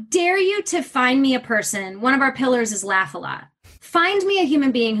 I dare you to find me a person. One of our pillars is laugh a lot. Find me a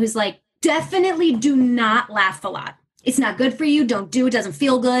human being who's like, definitely do not laugh a lot. It's not good for you. Don't do it. Doesn't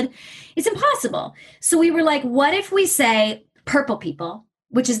feel good. It's impossible. So we were like, what if we say purple people,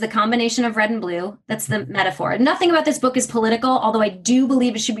 which is the combination of red and blue? That's the metaphor. Nothing about this book is political, although I do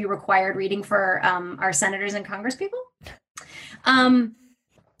believe it should be required reading for our senators and Congress people.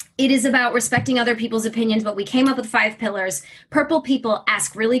 It is about respecting other people's opinions, but we came up with 5 pillars. Purple people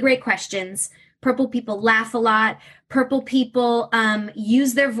ask really great questions. Purple people laugh a lot. Purple people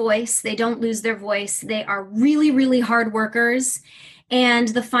use their voice. They don't lose their voice. They are really, really hard workers. And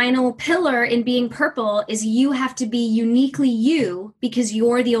the final pillar in being purple is you have to be uniquely you because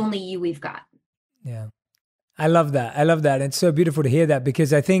you're the only you we've got. Yeah. I love that. I love that. It's so beautiful to hear that,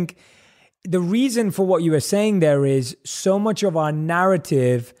 because I think the reason for what you were saying there is so much of our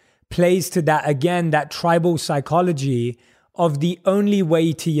narrative plays to that, again, that tribal psychology of the only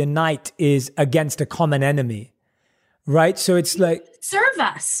way to unite is against a common enemy, right? So it's like, serve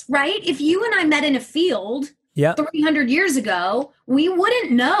us, right? If you and I met in a field 300 years ago, we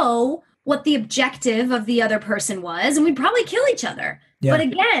wouldn't know what the objective of the other person was, and we'd probably kill each other. Yeah. But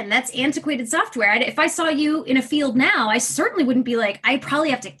again, that's antiquated software. If I saw you in a field now, I certainly wouldn't be like, I probably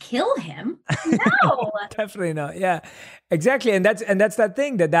have to kill him. No. Definitely not. Yeah, exactly. And that's that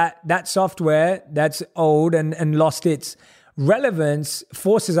thing that software that's old and lost its relevance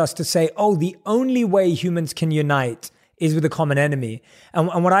forces us to say, oh, the only way humans can unite is with a common enemy.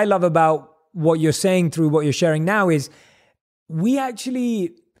 And what I love about what you're saying through what you're sharing now is we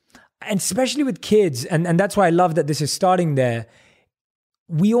actually, and especially with kids, and that's why I love that this is starting there,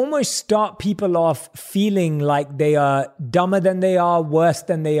 we almost start people off feeling like they are dumber than they are, worse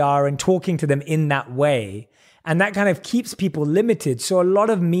than they are, and talking to them in that way. And that kind of keeps people limited. So a lot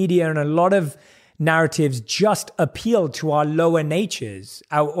of media and a lot of narratives just appeal to our lower natures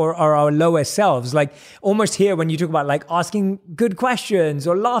or our lower selves. Like almost here when you talk about like asking good questions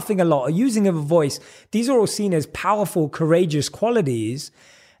or laughing a lot or using of a voice, these are all seen as powerful, courageous qualities.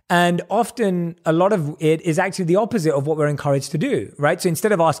 And often a lot of it is actually the opposite of what we're encouraged to do, right? So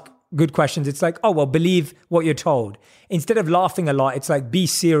instead of ask good questions, it's like, oh, well, believe what you're told. Instead of laughing a lot, it's like, be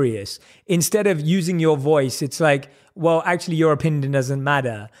serious. Instead of using your voice, it's like, well, actually your opinion doesn't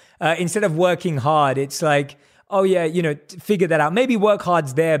matter. Instead of working hard, it's like, oh yeah, figure that out. Maybe work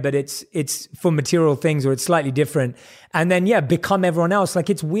hard's there, but it's for material things, or it's slightly different. And then, become everyone else. Like,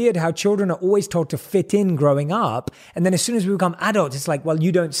 it's weird how children are always told to fit in growing up. And then as soon as we become adults, it's like, well,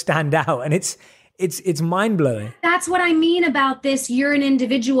 you don't stand out. And it's mind blowing. That's what I mean about this. You're an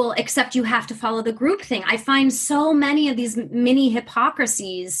individual, except you have to follow the group thing. I find so many of these mini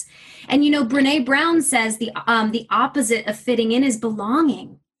hypocrisies. And, Brene Brown says the opposite of fitting in is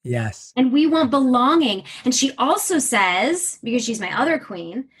belonging. Yes. And we want belonging. And she also says, because she's my other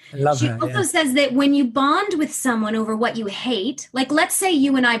queen, she also says that when you bond with someone over what you hate, like let's say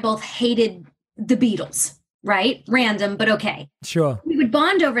you and I both hated the Beatles, right? Random, but okay. Sure. We would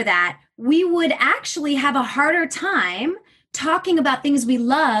bond over that. We would actually have a harder time talking about things we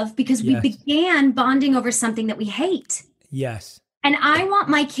love because we began bonding over something that we hate. Yes. And I want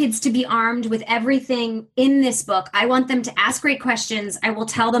my kids to be armed with everything in this book. I want them to ask great questions. I will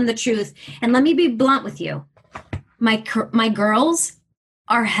tell them the truth. And let me be blunt with you. My girls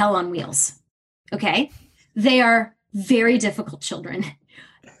are hell on wheels. Okay? They are very difficult children.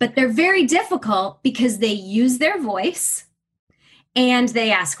 But they're very difficult because they use their voice and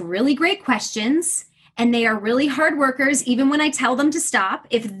they ask really great questions. And they are really hard workers, even when I tell them to stop.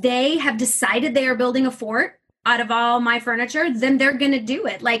 If they have decided they are building a fort out of all my furniture, then they're going to do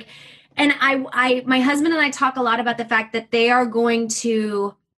it. And my husband and I talk a lot about the fact that they are going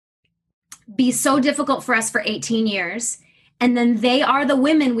to be so difficult for us for 18 years. And then they are the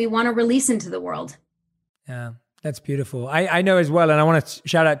women we want to release into the world. Yeah, that's beautiful. I know as well, and I want to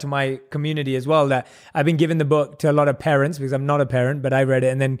shout out to my community as well, that I've been giving the book to a lot of parents because I'm not a parent, but I read it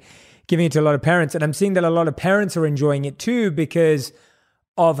and then giving it to a lot of parents. And I'm seeing that a lot of parents are enjoying it too, because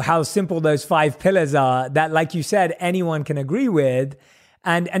of how simple those 5 pillars are that, like you said, anyone can agree with.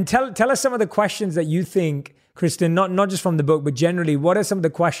 And tell us some of the questions that you think, Kristen, not just from the book, but generally, what are some of the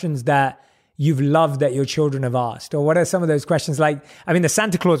questions that you've loved that your children have asked? Or what are some of those questions like? I mean, the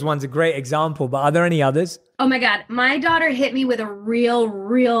Santa Claus one's a great example, but are there any others? Oh my God. My daughter hit me with a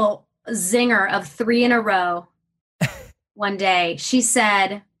real zinger of 3 in a row one day. She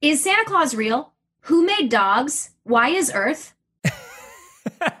said, is Santa Claus real? Who made dogs? Why is Earth?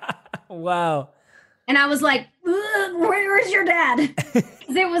 Wow. And I was like, where's your dad?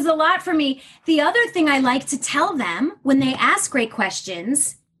 It was a lot for me. The other thing I like to tell them when they ask great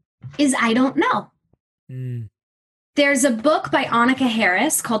questions is I don't know. There's a book by Annika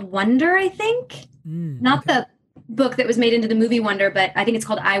Harris called Wonder, I think. Not the book that was made into the movie Wonder, but I think it's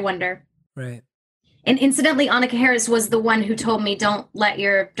called I Wonder. Right. And incidentally, Annika Harris was the one who told me, don't let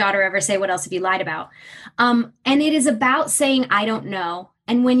your daughter ever say, what else have you lied about? And it is about saying, I don't know.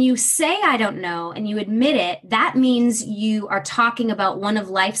 And when you say, I don't know, and you admit it, that means you are talking about one of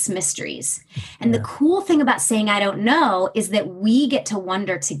life's mysteries. And the cool thing about saying, I don't know, is that we get to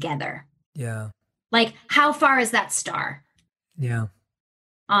wonder together. Yeah. Like, how far is that star? Yeah.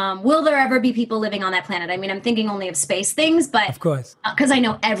 Will there ever be people living on that planet? I mean, I'm thinking only of space things, but of course, because I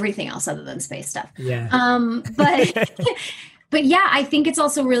know everything else other than space stuff. Yeah. But yeah, I think it's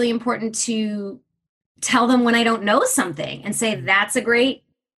also really important to tell them when I don't know something and say, that's a great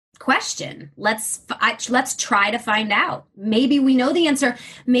question. Let's try to find out. Maybe we know the answer.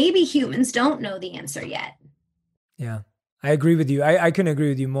 Maybe humans don't know the answer yet. Yeah, I agree with you. I couldn't agree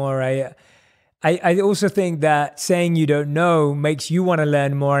with you more. I also think that saying you don't know makes you want to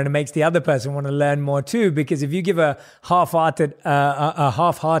learn more, and it makes the other person want to learn more too. Because if you give a half-hearted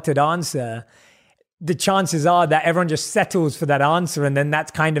answer, the chances are that everyone just settles for that answer, and then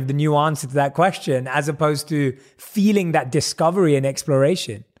that's kind of the new answer to that question, as opposed to feeling that discovery and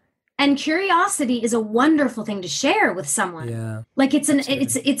exploration. And curiosity is a wonderful thing to share with someone. Yeah. Like it's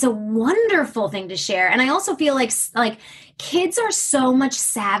a wonderful thing to share. And I also feel like kids are so much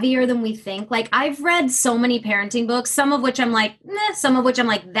savvier than we think. Like I've read so many parenting books, some of which I'm like, some of which I'm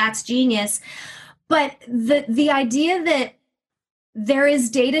like, that's genius. But the idea that there is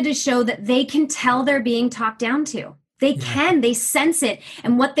data to show that they can tell they're being talked down to. They sense it.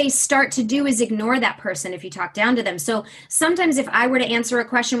 And what they start to do is ignore that person if you talk down to them. So sometimes if I were to answer a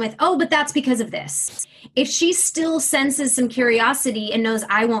question with, oh, but that's because of this. If she still senses some curiosity and knows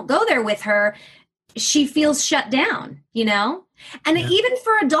I won't go there with her, she feels shut down, you know? And even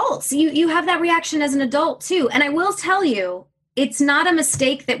for adults, you have that reaction as an adult too. And I will tell you, it's not a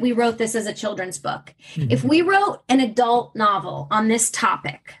mistake that we wrote this as a children's book. Mm-hmm. If we wrote an adult novel on this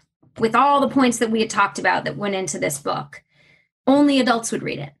topic, with all the points that we had talked about that went into this book, only adults would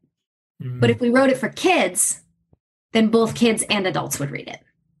read it. But if we wrote it for kids, then both kids and adults would read it.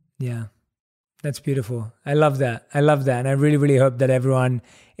 Yeah. That's beautiful. I love that. I love that. And I really, really hope that everyone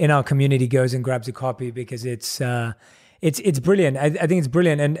in our community goes and grabs a copy, because it's brilliant. I think it's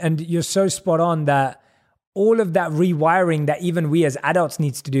brilliant. And you're so spot on that all of that rewiring that even we as adults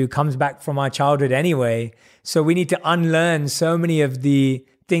needs to do comes back from our childhood anyway. So we need to unlearn so many of the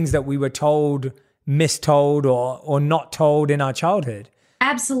things that we were told, mistold, or not told in our childhood.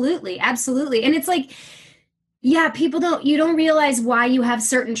 Absolutely. Absolutely. And it's like, yeah, you don't realize why you have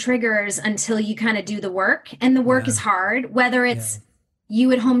certain triggers until you kind of do the work. And the work is hard, whether it's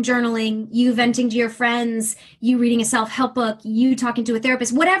you at home journaling, you venting to your friends, you reading a self-help book, you talking to a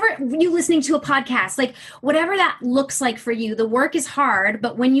therapist, whatever, you listening to a podcast, like whatever that looks like for you, the work is hard.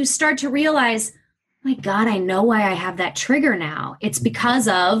 But when you start to realize, my God, I know why I have that trigger now. It's because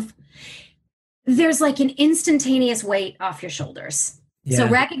there's like an instantaneous weight off your shoulders. Yeah. So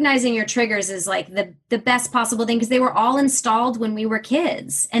recognizing your triggers is like the best possible thing, because they were all installed when we were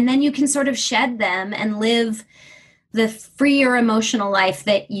kids. And then you can sort of shed them and live the freer emotional life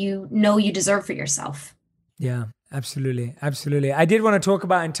that you know you deserve for yourself. Yeah, absolutely. Absolutely. I did want to talk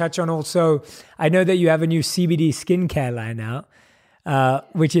about and touch on also, I know that you have a new CBD skincare line out,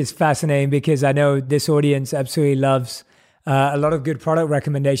 which is fascinating, because I know this audience absolutely loves a lot of good product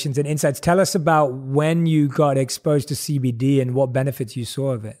recommendations and insights. Tell us about when you got exposed to CBD and what benefits you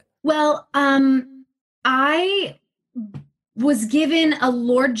saw of it. Well, I was given a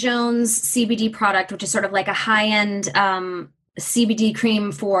Lord Jones CBD product, which is sort of like a high-end CBD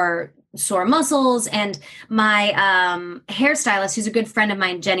cream for sore muscles. And my hairstylist, who's a good friend of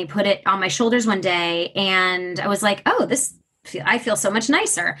mine, Jenny, put it on my shoulders one day. And I was like, oh, I feel so much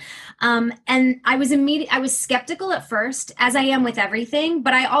nicer. And I was skeptical at first, as I am with everything,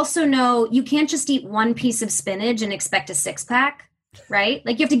 but I also know you can't just eat one piece of spinach and expect a 6-pack, right?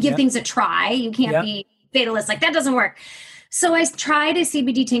 Like you have to give things a try. You can't be fatalist, like that doesn't work. So I tried a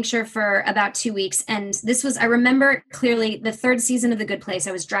CBD tincture for about 2 weeks. And I remember clearly the third season of The Good Place.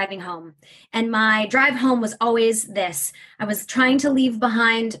 I was driving home, and my drive home was always this. I was trying to leave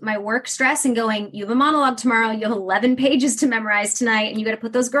behind my work stress and going, you have a monologue tomorrow. You have 11 pages to memorize tonight, and you got to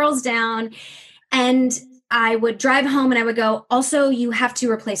put those girls down. And I would drive home and I would go, also, you have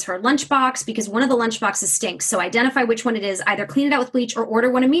to replace her lunchbox because one of the lunchboxes stinks. So identify which one it is, either clean it out with bleach or order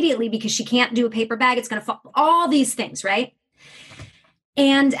one immediately because she can't do a paper bag. It's going to fall, all these things, right?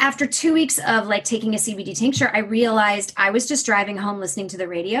 And after 2 weeks of like taking a CBD tincture, I realized I was just driving home listening to the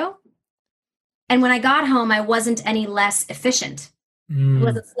radio. And when I got home, I wasn't any less efficient. I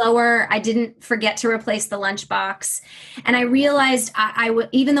wasn't slower. I didn't forget to replace the lunchbox. And I realized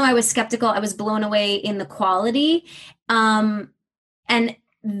even though I was skeptical, I was blown away in the quality and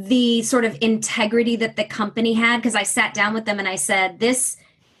the sort of integrity that the company had. Because I sat down with them and I said, this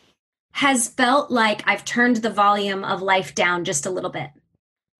has felt like I've turned the volume of life down just a little bit.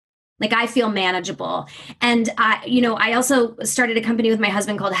 Like I feel manageable. And I also started a company with my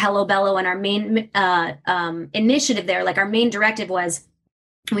husband called Hello Bello. And our main initiative there, like our main directive was,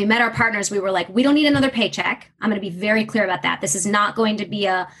 when we met our partners, we were like, we don't need another paycheck. I'm going to be very clear about that. This is not going to be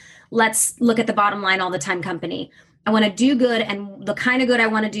a let's look at the bottom line all the time company. I want to do good. And the kind of good I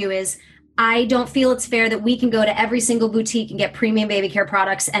want to do is, I don't feel it's fair that we can go to every single boutique and get premium baby care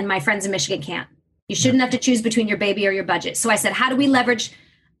products and my friends in Michigan can't. You shouldn't have to choose between your baby or your budget. So I said, how do we leverage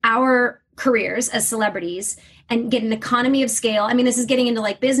our careers as celebrities and get an economy of scale? I mean, this is getting into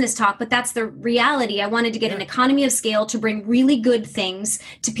like business talk, but that's the reality. I wanted to get an economy of scale to bring really good things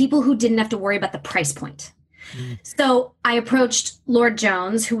to people who didn't have to worry about the price point. So I approached Lord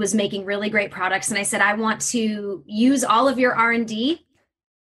Jones, who was making really great products. And I said, I want to use all of your R&D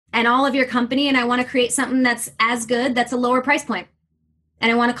and all of your company, and I want to create something that's as good, that's a lower price point. And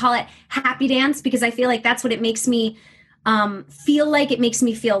I want to call it Happy Dance because I feel like that's what it makes me feel like. It makes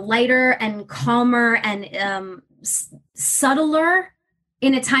me feel lighter and calmer and subtler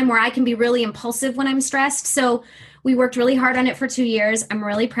in a time where I can be really impulsive when I'm stressed. So we worked really hard on it for 2 years. I'm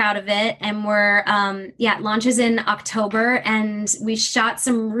really proud of it. And we're, it launches in October, and we shot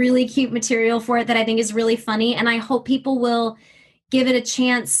some really cute material for it that I think is really funny. And I hope people will give it a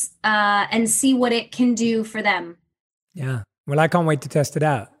chance and see what it can do for them. Yeah. Well, I can't wait to test it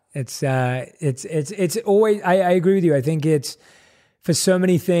out. It's always, I agree with you. I think it's, for so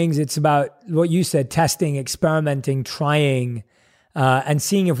many things, it's about what you said, testing, experimenting, trying, and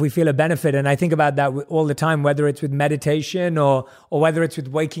seeing if we feel a benefit. And I think about that all the time, whether it's with meditation or whether it's with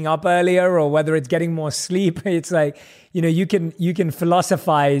waking up earlier or whether it's getting more sleep. It's like, you can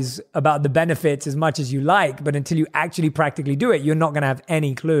philosophize about the benefits as much as you like, but until you actually practically do it, you're not going to have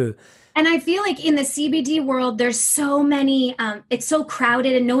any clue. And I feel like in the CBD world, there's so many, it's so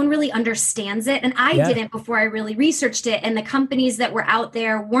crowded and no one really understands it. And I Yeah. didn't before I really researched it. And the companies that were out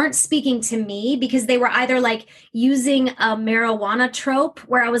there weren't speaking to me because they were either like using a marijuana trope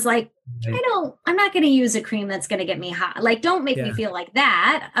where I was like, Right. I'm not going to use a cream that's going to get me high. Like, don't make me Yeah. feel like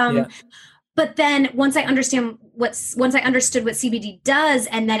that. Yeah. But then once I understood what CBD does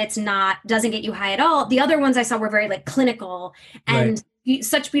and that it's not, doesn't get you high at all, the other ones I saw were very like clinical Right. and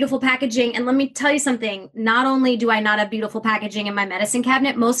such beautiful packaging. And let me tell you something, not only do I not have beautiful packaging in my medicine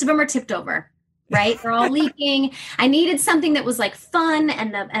cabinet, most of them are tipped over, right? They're all leaking. I needed something that was like fun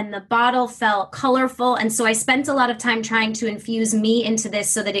and the bottle felt colorful. And so I spent a lot of time trying to infuse me into this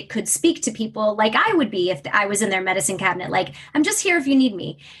so that it could speak to people like I would be if I was in their medicine cabinet. Like, I'm just here if you need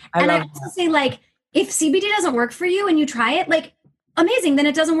me. I And I love also that. say, like, if CBD doesn't work for you and you try it, like, amazing, then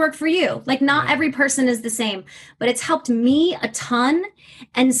it doesn't work for you. Like, not Yeah. every person is the same, but it's helped me a ton.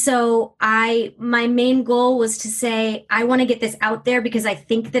 And so my main goal was to say, I want to get this out there because I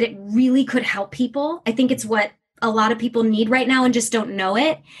think that it really could help people. I think it's what a lot of people need right now and just don't know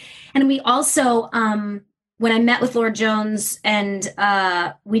it. And we also, when I met with Laura Jones and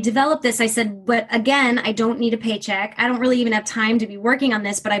we developed this, I said, but again, I don't need a paycheck. I don't really even have time to be working on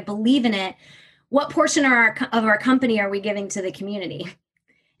this, but I believe in it. What portion of our company are we giving to the community?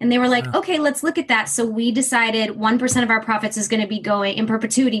 And they were like, Wow. okay, let's look at that. So we decided 1% of our profits is going to be going in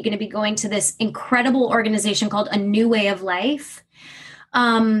perpetuity, going to be going to this incredible organization called A New Way of Life.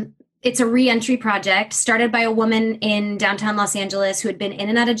 It's a reentry project started by a woman in downtown Los Angeles who had been in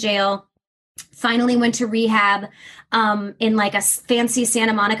and out of jail, finally went to rehab in like a fancy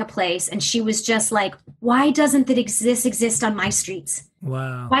Santa Monica place. And she was just like, why doesn't this exist on my streets?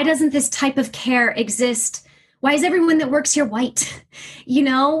 Wow. Why doesn't this type of care exist? Why is everyone that works here white? You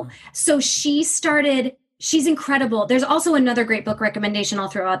know? So she's incredible. There's also another great book recommendation I'll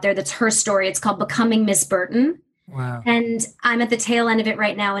throw out there that's her story. It's called Becoming Miss Burton. Wow. And I'm at the tail end of it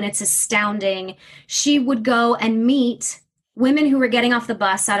right now, and it's astounding. She would go and meet women who were getting off the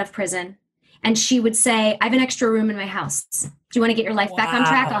bus out of prison. And she would say, I have an extra room in my house. Do you want to get your life back on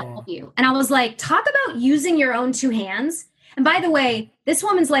track? I'll Wow. help you. And I was like, talk about using your own two hands. And by the way, this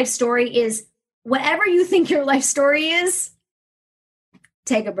woman's life story is whatever you think your life story is,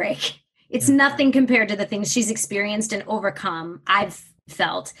 take a break. It's Yeah. nothing compared to the things she's experienced and overcome, I've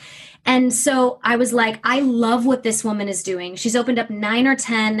felt. And so I was like, I love what this woman is doing. She's opened up 9 or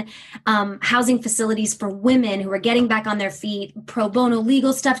 10 housing facilities for women who are getting back on their feet, pro bono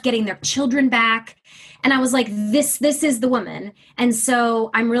legal stuff, getting their children back. And I was like, this is the woman. And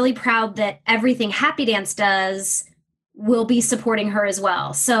so I'm really proud that everything Happy Dance does will be supporting her as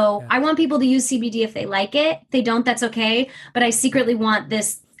well. So Yeah. I want people to use CBD if they like it. If they don't, that's okay. But I secretly want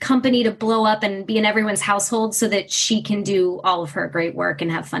this company to blow up and be in everyone's household so that she can do all of her great work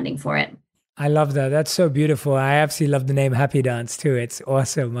and have funding for it. I love that. That's so beautiful. I absolutely love the name Happy Dance too. It's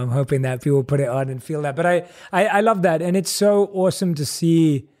awesome. I'm hoping that people put it on and feel that. But I love that. And it's so awesome to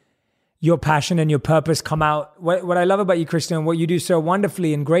see your passion and your purpose come out. What I love about you, Kristen, and what you do so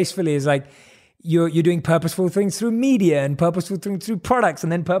wonderfully and gracefully is like you're doing purposeful things through media and purposeful things through products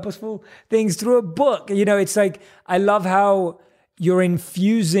and then purposeful things through a book. You know, it's like, I love how you're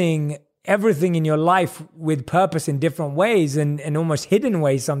infusing everything in your life with purpose in different ways and almost hidden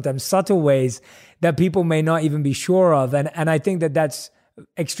ways, sometimes subtle ways that people may not even be sure of. And I think that that's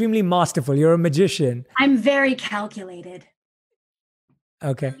extremely masterful. You're a magician. I'm very calculated.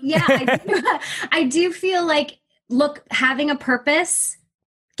 Okay. Yeah, I do feel like, look, having a purpose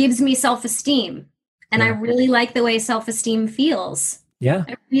gives me self-esteem. And I Yeah. really like the way self-esteem feels. Yeah.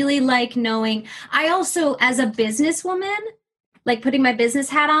 I really like knowing. I also, as a businesswoman, like putting my business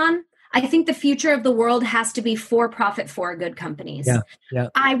hat on, I think the future of the world has to be for profit, for good companies. Yeah. Yeah.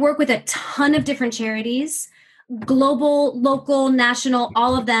 I work with a ton of different charities, global, local, national,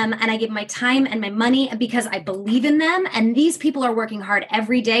 all of them. And I give my time and my money because I believe in them. And these people are working hard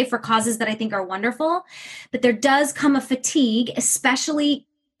every day for causes that I think are wonderful. But there does come a fatigue, especially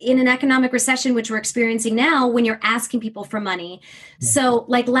in an economic recession, which we're experiencing now, when you're asking people for money. So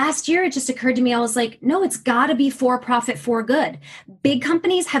like last year, it just occurred to me, I was like, no, it's got to be for profit, for good. Big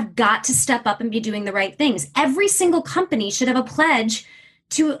companies have got to step up and be doing the right things. Every single company should have a pledge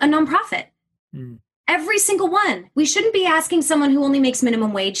to a nonprofit. Mm. Every single one. We shouldn't be asking someone who only makes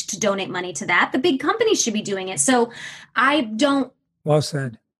minimum wage to donate money to that. The big companies should be doing it. So I don't Well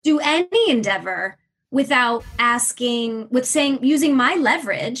said. do any endeavor without using my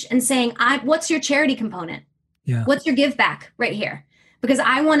leverage and saying, what's your charity component? Yeah. What's your give back right here? Because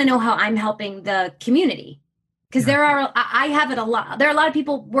I want to know how I'm helping the community. Because Yeah. I have it a lot. There are a lot of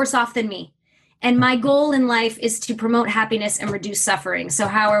people worse off than me. And my goal in life is to promote happiness and reduce suffering. So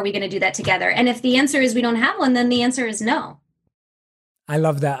how are we going to do that together? And if the answer is we don't have one, then the answer is no. I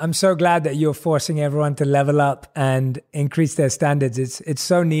love that. I'm so glad that you're forcing everyone to level up and increase their standards. It's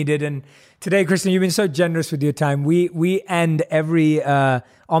so needed. And today, Kristen, you've been so generous with your time. We end every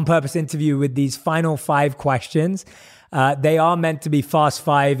On Purpose interview with these final 5 questions. They are meant to be fast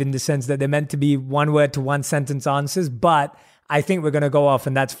 5 in the sense that they're meant to be 1 word to 1 sentence answers, but I think we're going to go off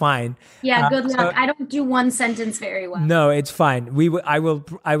and that's fine. Yeah, good luck. I don't do 1 sentence very well. No, it's fine. I will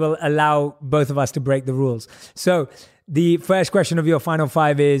allow both of us to break the rules. So the first question of your final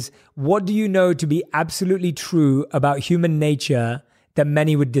 5 is, what do you know to be absolutely true about human nature that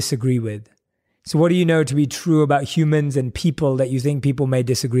many would disagree with? So what do you know to be true about humans and people that you think people may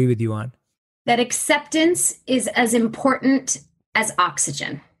disagree with you on? That acceptance is as important as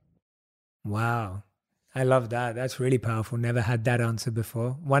oxygen. Wow. I love that. That's really powerful. Never had that answer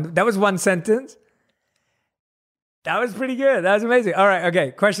before. That was 1 sentence. That was pretty good. That was amazing. All right.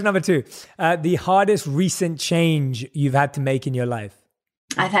 Okay. Question number 2. The hardest recent change you've had to make in your life?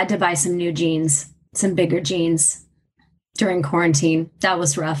 I've had to buy some new jeans, some bigger jeans during quarantine. That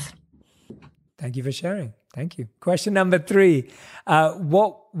was rough. Thank you for sharing. Thank you. Question number 3.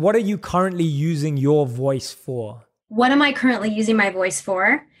 What are you currently using your voice for? What am I currently using my voice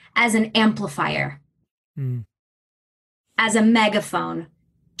for? As an amplifier. As a megaphone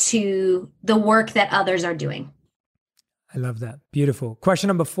to the work that others are doing. I love that. Beautiful. Question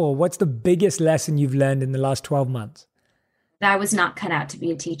number 4. What's the biggest lesson you've learned in the last 12 months? That I was not cut out to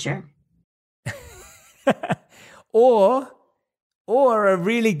be a teacher. or a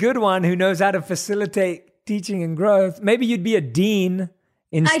really good one who knows how to facilitate teaching and growth. Maybe you'd be a dean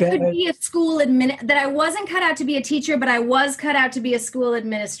instead. I could be a school that I wasn't cut out to be a teacher, but I was cut out to be a school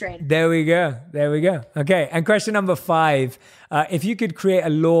administrator. There we go. Okay. And question number 5. If you could create a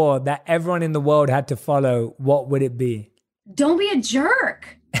law that everyone in the world had to follow, what would it be? Don't be a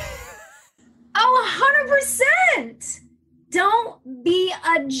jerk. 100%. Don't be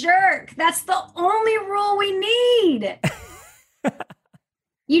a jerk. That's the only rule we need.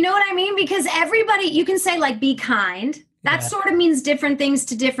 You know what I mean? Because everybody, you can say like, be kind. That sort of means different things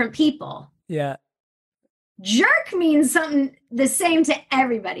to different people. Yeah. Jerk means something the same to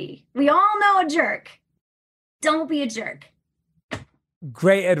everybody. We all know a jerk. Don't be a jerk.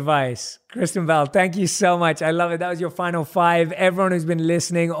 Great advice. Kristen Bell, thank you so much. I love it. That was your final 5. Everyone who's been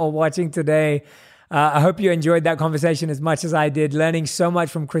listening or watching today, I hope you enjoyed that conversation as much as I did, learning so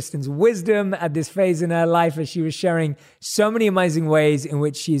much from Kristen's wisdom at this phase in her life as she was sharing so many amazing ways in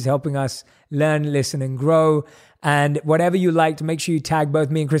which she's helping us learn, listen, and grow. And whatever you like, make sure you tag both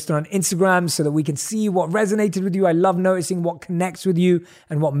me and Kristen on Instagram so that we can see what resonated with you. I love noticing what connects with you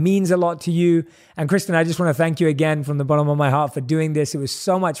and what means a lot to you. And Kristen, I just want to thank you again from the bottom of my heart for doing this. It was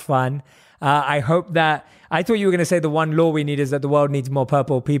so much fun. I hope that, I thought you were going to say the one law we need is that the world needs more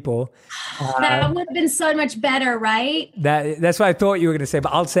purple people. That would have been so much better, right? That's what I thought you were going to say,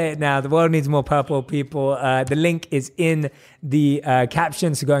 but I'll say it now. The world needs more purple people. The link is in the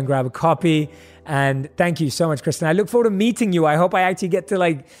caption, so go and grab a copy. And thank you so much, Kristen. I look forward to meeting you. I hope I actually get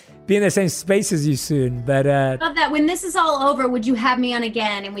to be in the same space as you soon. But love that. When this is all over, would you have me on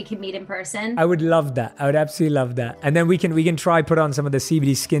again and we can meet in person? I would love that. I would absolutely love that. And then we can try put on some of the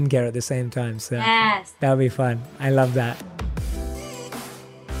CBD skincare at the same time. So yes, that'll be fun. I love that.